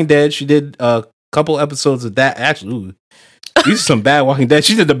 Anyway, Walking Dead, she did a couple episodes of that. Actually, these are some bad Walking Dead.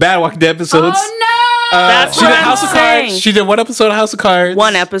 She did the bad Walking Dead episodes. Oh no! That's she what did I'm House of saying. Cards. She did one episode of House of Cards.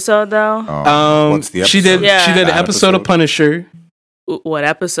 One episode, though? What's the episode? She did Yeah. an Bad episode of Punisher. What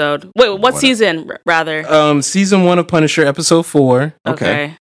episode? Wait, what season, rather? Season 1 of Punisher, episode 4.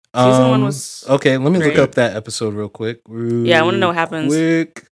 Okay. Season 1 was... Okay, let me look great. up that episode real quick. Yeah, I want to know what happens.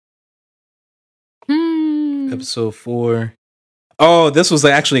 Quick. Hmm. Episode 4. Oh, this was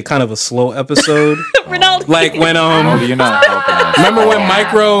actually kind of a slow episode. Ronaldo. Like when Oh, you're not helping us. remember when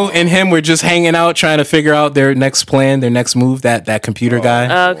Micro and him were just hanging out trying to figure out their next plan, their next move, that computer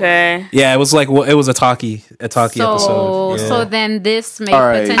guy? Okay. Yeah, it was like it was a talkie episode. Yeah. So then this may All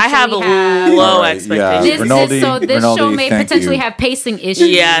right. potentially I have a have low All right, expectation. yeah. Rinaldi, this show Rinaldi, may thank potentially you. have pacing issues.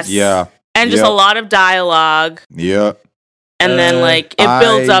 Yes. Yeah. And just Yep. a lot of dialogue. Yeah. And then, like, it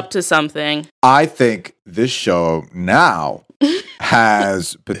builds I- up to something. I think this show now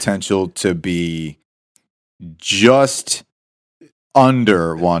has potential to be just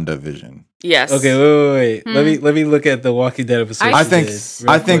under WandaVision. Yes. Okay, wait. Let me look at the Walking Dead episode. I I think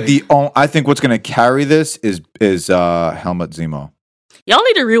I think what's going to carry this is Helmut Zemo. Y'all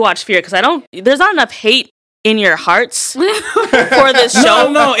need to rewatch Fear because there's not enough hate in your hearts for this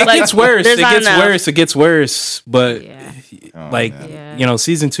show. No, it Like, gets worse. there's It not gets enough. worse. It gets worse. But Yeah. like man. Yeah.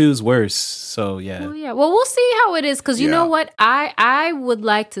 season 2 is worse. So yeah. Well, yeah. Well, we'll see how it is because you Yeah. know what? I would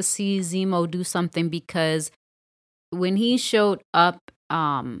like to see Zemo do something because when he showed up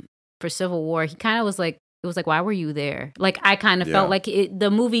for Civil War, he kind of was like, it was like, why were you there? Like I kind of Yeah. felt like the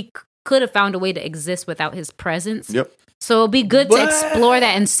movie could have found a way to exist without his presence. Yep. So it'll be good to explore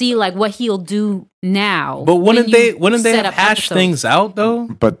that and see like what he'll do now. But wouldn't when you they set have up hashed episodes. things out though?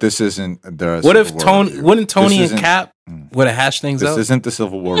 But this isn't the What if Civil War Tony review. wouldn't Tony This and isn't- Cap would have hashed things This out? isn't the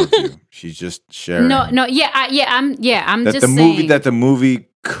Civil War review. She's just sharing. No, I'm that just the movie saying. that the movie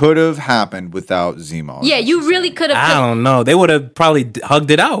could have happened without Zemo. Yeah, you really could I have. don't know. They would have probably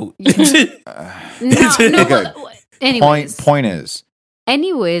hugged it out. No, Okay. anyways, Point is,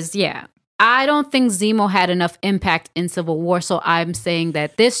 yeah. I don't think Zemo had enough impact in Civil War, so I'm saying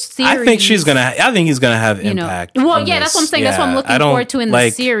that this series. I think he's gonna. I think he's gonna have you know. impact. Well, from yeah, that's what I'm this. saying. That's what I'm Yeah, looking I don't forward to in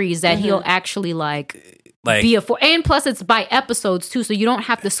like, the series that he'll actually like Like be and plus it's by episodes too, so you don't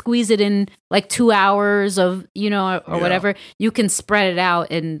have to squeeze it in like 2 hours of or Yeah. whatever. You can spread it out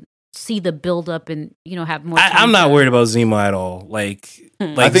and see the build up and have more. I'm not worried about Zemo at all. Like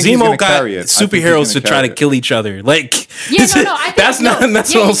I think he's Zemo gonna got carry it. superheroes to try to kill each other. Like I think that's not small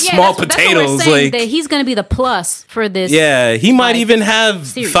that's what we're potatoes. saying, Like that he's going to be the plus for this. yeah, he might even have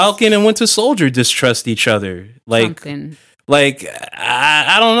series. Falcon and Winter Soldier distrust each other. Like Something. like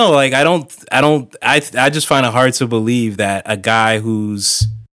I don't know. Like I just find it hard to believe that a guy who's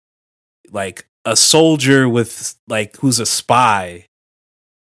like a soldier with like who's a spy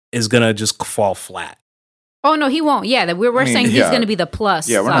is gonna just fall flat. Oh no, he won't. Yeah, we're saying he's going to be the plus.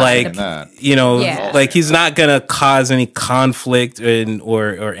 Yeah, we're not side. saying that. Yeah. Like he's not gonna cause any conflict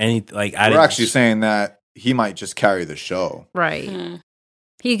or any like. We're actually saying that he might just carry the show. Right.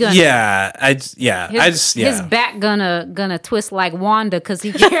 He gonna. His back gonna twist like Wanda because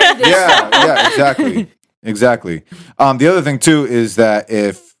he carried this. Yeah, exactly. The other thing too is that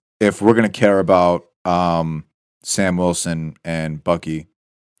if we're gonna care about Sam Wilson and Bucky,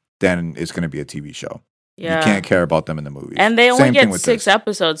 then it's gonna be a TV show. Yeah. You can't care about them in the movies. And they only Same thing get with 6 this.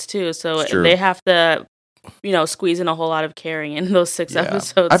 episodes too, so It's true. they have to, squeeze in a whole lot of caring in those 6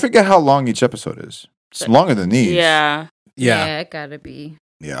 episodes. I forget how long each episode is. It's longer than these. Yeah. It gotta be.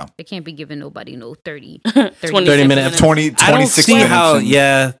 Yeah. They can't be giving nobody no 30 30 minute 20, I don't 26 see minutes. how. and-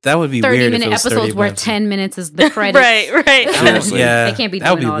 Yeah, that would be 30 weird. minute if it was 30 episodes where minutes. 10 minutes is the credits. right. Seriously. Yeah, They can't be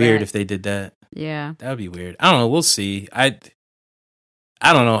that would be doing all weird that. if they did that. Yeah. That would be weird. I don't know. We'll see. I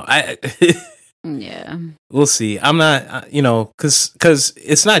don't know. Yeah. We'll see. I'm not, because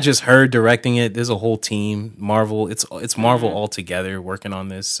it's not just her directing it. There's a whole team. Marvel. It's Marvel all together working on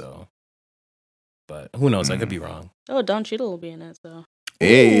this. So, but who knows? I could be wrong. Oh, Don Cheadle will be in it, so.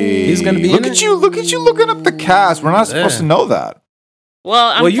 Hey, He's gonna be Look in at it? you! Look at you looking up the cast. We're not supposed to know that.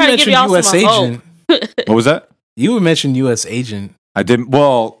 Well, I'm Well, you trying to give mentioned y'all U.S. some Agent. hope. What was that? You mentioned U.S. Agent. I didn't.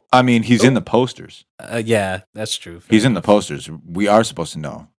 Well, I mean, he's in the posters. Yeah, that's true. He's in the posters. We are supposed to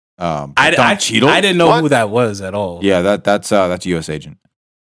know. Don I Cheadle. I didn't know What? who that was at all. Yeah, that's U.S. Agent.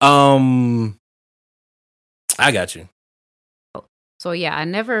 I got you. So yeah, I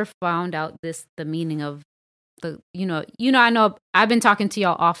never found out the meaning of the I know I've been talking to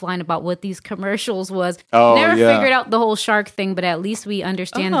y'all offline about what these commercials was. Oh, Never yeah. figured out the whole shark thing, but at least we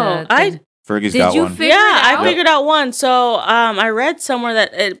understand Oh, Fergie's Did got you one. figure it I out? figured out one. So I read somewhere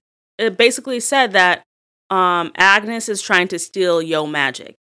that it basically said that Agnes is trying to steal Yo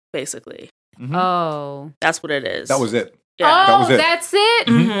Magic, basically. Mhm. Oh. That's what it is. That was it. Yeah. That was it. That's it?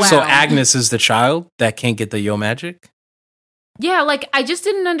 Mhm. Wow. So Agnes is the child that can't get the Yo Magic, Yeah, like I just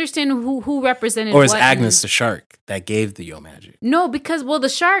didn't understand who represented or is what Agnes in- the shark that gave the Yo Magic? No, because the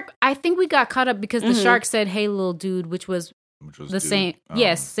shark, I think we got caught up because the Mhm. shark said, "Hey, little dude," which was Which was the dude. same.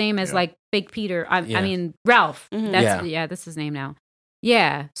 Yes, same as yeah. like Fake Peter. I Yeah. mean Ralph. Mhm. That's that's his name now.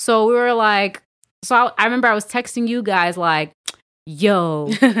 Yeah. So we were like, I remember I was texting you guys like, "Yo,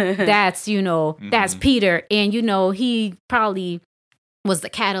 that's that's Peter," and he probably was the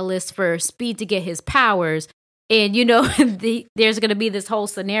catalyst for Speed to get his powers, and there's gonna be this whole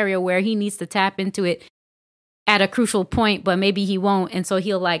scenario where he needs to tap into it at a crucial point, but maybe he won't, and so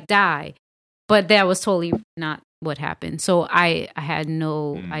he'll like die. But that was totally not what happened. So I had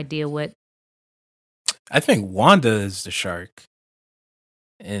no idea what. I think Wanda is the shark,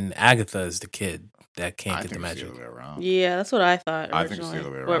 and Agatha is the kid that can't I get the think it's magic. the other way around. Yeah, that's what I thought. I think it's the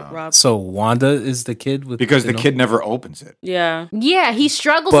originally. other way What around. Rob- So Wanda is the kid with Because the kid never opens it. Yeah. Yeah, he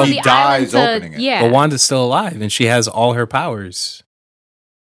struggles But on he the dies island opening it. Yeah, But Wanda's still alive, and she has all her powers.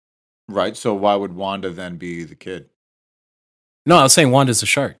 Right. So why would Wanda then be the kid? No, I was saying Wanda's the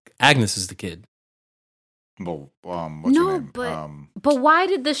shark. Agnes is the kid. Well, what's No, her name? but- But why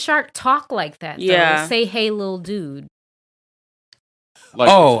did the shark talk like that? Though? Yeah. Say, "Hey, little dude." like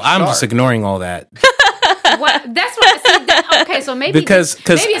Oh, it's a I'm just shark. ignoring all that What? That's what. Okay, so maybe because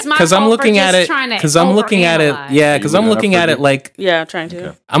maybe it's my I'm fault looking for at just it trying to because I'm looking at it. overanalyze. Yeah, because You I'm looking looking it up, at it Fergie? like Yeah, trying to.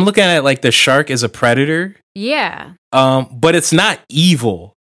 Okay. I'm looking at it like the shark is a predator. Yeah. But it's not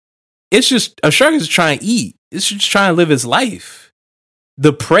evil. It's just a shark is trying to eat. It's just trying to live his life.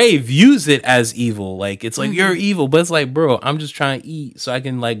 The prey views it as evil. Like it's like you're evil, but it's like, bro, I'm just trying to eat so I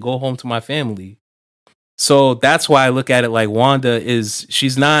can like go home to my family. So that's why I look at it like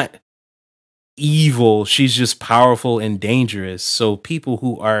she's not evil. She's just powerful and dangerous. So people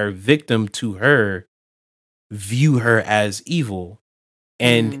who are victim to her view her as evil.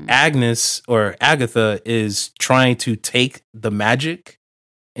 And Agnes or Agatha is trying to take the magic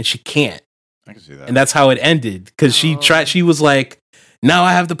and she can't. I can see that. And that's how it ended. Because she tried, she was like, now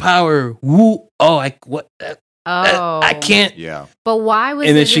I have the power. Woo. Oh, I can't. Yeah. But why was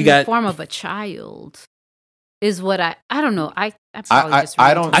And then it she in got- the form of a child? Is what I don't know. I probably just I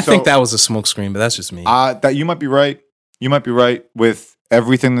read don't- into I it. think that was a smokescreen, but that's just me. That you might be right. You might be right with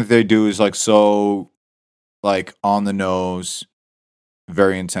everything that they do is like so like on the nose,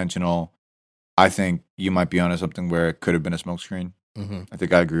 very intentional. I think you might be onto something where it could have been a smokescreen. Mm-hmm. I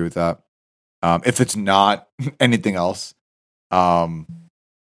think I agree with that. If it's not anything else.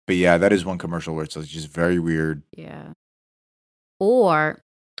 But yeah, that is one commercial where it's just very weird. Yeah. Or,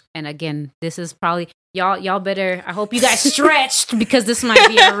 and again, this is probably y'all better. I hope you guys stretched because this might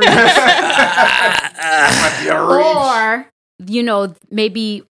be a reach. Or, you know,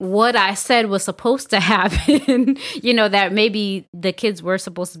 maybe what I said was supposed to happen. You know, that maybe the kids were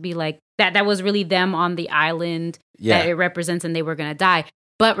supposed to be like that. That was really them on the island that it represents, and they were gonna die.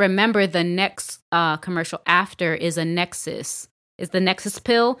 But remember, the next commercial after is a Nexus. Is the Nexus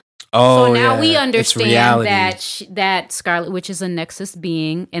pill. Oh, so now we understand that that Scarlet Witch is a Nexus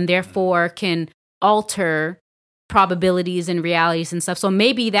being, and therefore can alter probabilities and realities and stuff. So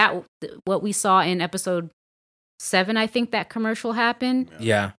maybe that what we saw in episode 7, I think that commercial happened.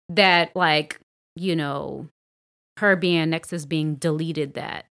 Yeah. That, like, you know, her being a Nexus being deleted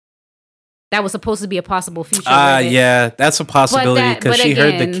that was supposed to be a possible future. Yeah, that's a possibility because she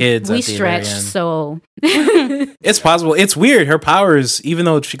heard the kids. We at the stretched, very end. so It's possible. It's weird. Her powers, even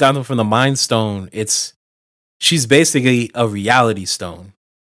though she got them from the Mind Stone, she's basically a reality stone.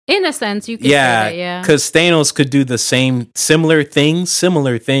 In a sense, you could say that, yeah. Because Thanos could do the similar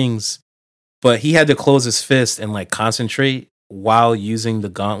things, but he had to close his fist and like concentrate while using the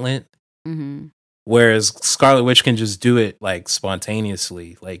gauntlet. Mm-hmm. Whereas Scarlet Witch can just do it like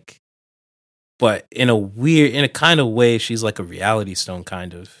spontaneously, like. But in a kind of way, she's like a reality stone,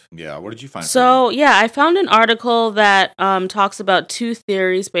 kind of. Yeah, what did you find? So, yeah, I found an article that talks about 2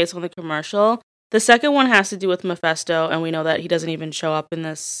 theories based on the commercial. The second one has to do with Mephisto, and we know that he doesn't even show up in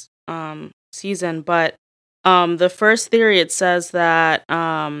this season. But the first theory, it says that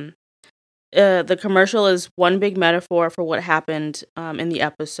the commercial is one big metaphor for what happened in the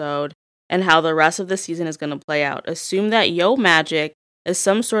episode and how the rest of the season is going to play out. Assume that Yo Magic is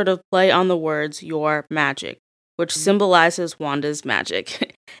some sort of play on the words your magic, which symbolizes Wanda's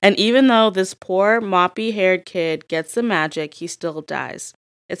magic. And even though this poor moppy-haired kid gets the magic, he still dies.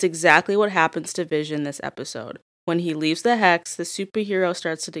 It's exactly what happens to Vision this episode. When he leaves the Hex, the superhero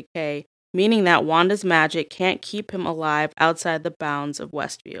starts to decay, meaning that Wanda's magic can't keep him alive outside the bounds of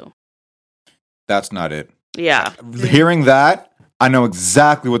Westview. That's not it. Yeah. Hearing that, I know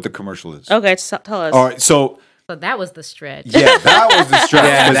exactly what the commercial is. Okay, tell us. All right, so that was the stretch. Yeah, that was the stretch.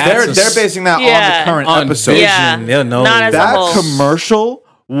 Yeah, they're basing that on the current episode. Vision. Yeah, they'll know not as a that whole. commercial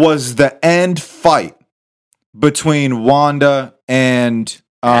was the end fight between Wanda and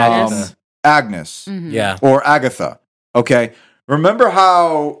Agnes. Agnes. Yeah. Or Agatha. Okay. Remember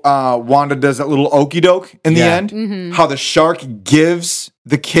how Wanda does that little okey doke in the end? Mm-hmm. How the shark gives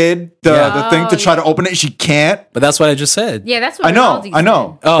the kid the thing to try to open it. She can't. But that's what I just said. Yeah, that's what I know. Ronaldo I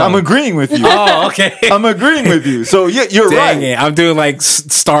know. Oh. I'm agreeing with you. Oh, okay. I'm agreeing with you. So yeah, you're Dang right. it. I'm doing like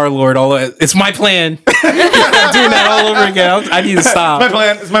Star-Lord. It's my plan. I'm doing that all over again. I need to stop.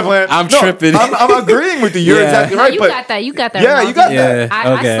 It's my plan. I'm tripping. I'm agreeing with you. You're exactly No, right. you but got that. You got that. Yeah, Ronaldo. you got that.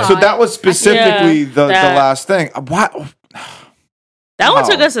 Yeah. Okay. I So saw that it. was specifically the that- last thing. Why? That one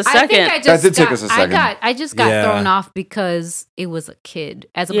took us a I think second. I just That did take got- us a second. I just got Yeah. thrown off because it was a kid.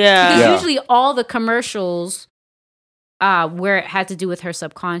 Because Yeah. usually all the commercials where it had to do with her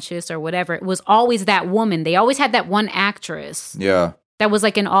subconscious or whatever, it was always that woman. They always had that one actress Yeah. that was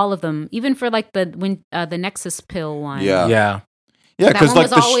like in all of them, even for like the Nexus pill one. Yeah. Yeah. Yeah. that Because one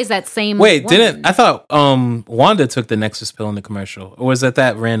like was always that same. Wait, woman. I thought Wanda took the Nexus pill in the commercial, or was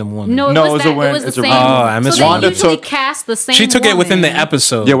that random woman? No, it No, was it's a that. win- It was the it's a same. win. Oh, I so missed they Wanda usually took- cast the same. She took it within the woman.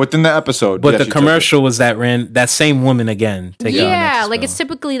 episode. Yeah, within the episode. But Yeah, the she took commercial was that same woman again. taking on Yeah, Nexus like pill. it's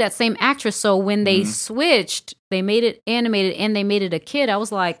typically that same actress. So when they switched, they made it animated and they made it a kid. I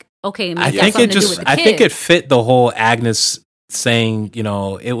was like, okay, maybe I it think got it something to do just. with the I think kid. it fit the whole Agnes saying,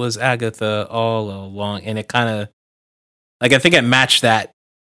 it was Agatha all along, and it kind of like I think it matched that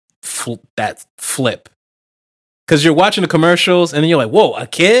flip. Because you're watching the commercials and then you're like, whoa, a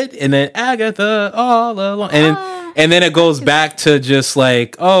kid? And then Agatha all along. And then it goes back to just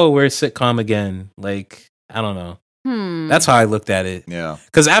like, oh, we're a sitcom again. Like, I don't know. That's how I looked at it. Yeah.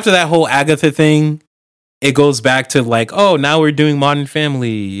 Because after that whole Agatha thing, it goes back to like, oh, now we're doing Modern Family.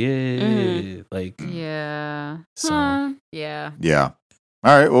 Yeah. Like, Yeah. So. Yeah. Yeah.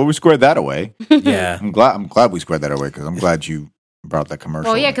 All right. Well, we squared that away. yeah. I'm glad we squared that away because I'm glad you brought that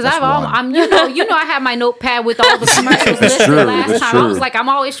commercial. Oh yeah, because That's one. I'm I have my notepad with all the commercials That's listed true, last that's time. true. I was like, I'm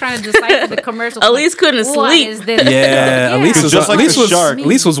always trying to decipher the commercials. Elise couldn't What sleep. is this? Yeah. Elise was Just like the shark.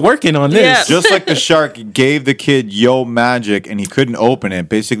 Elise was working on this. Yeah. Just like the shark gave the kid Yo Magic and he couldn't open it,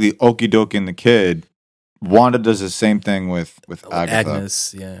 basically okey doking the kid Wanda does the same thing with Agatha.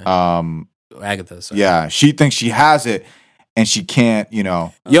 Agnes, yeah. Agatha, sorry. Yeah, she thinks she has it, and she can't, you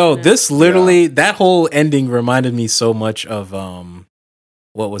know. Yo, this literally, that whole ending reminded me so much of,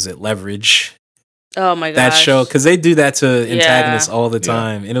 what was it, Leverage? Oh my gosh. That show, because they do that to antagonists all the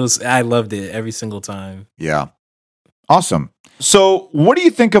time. And I loved it every single time. Yeah. Awesome. So, what do you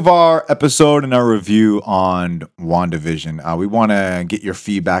think of our episode and our review on WandaVision? We want to get your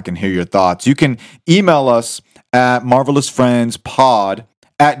feedback and hear your thoughts. You can email us at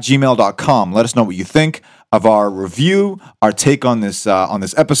marvelousfriendspod@gmail.com. Let us know what you think of our review, our take on this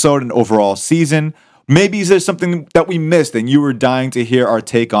episode and overall season. Maybe there's something that we missed and you were dying to hear our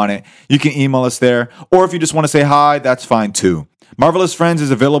take on it. You can email us there. Or if you just want to say hi, that's fine too. Marvelous Friends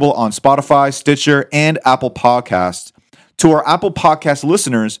is available on Spotify, Stitcher, and Apple Podcasts. To our Apple Podcast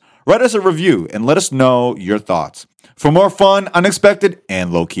listeners, write us a review and let us know your thoughts. For more fun, unexpected,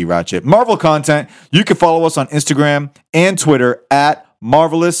 and low-key ratchet Marvel content, you can follow us on Instagram and Twitter at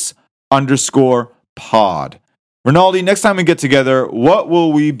Marvelous_pod. Rinaldi, next time we get together, what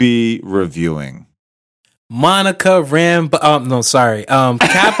will we be reviewing?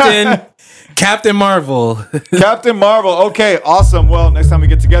 Captain Marvel. Captain Marvel. Okay, awesome. Well, next time we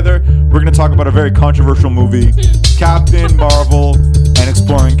get together, we're going to talk about a very controversial movie, Captain Marvel, and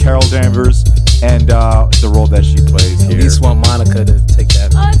exploring Carol Danvers and the role that she plays here. At least want Monica to take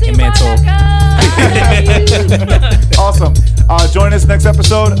that mantle. Awesome. Join us next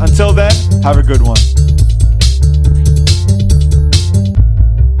episode. Until then, have a good one.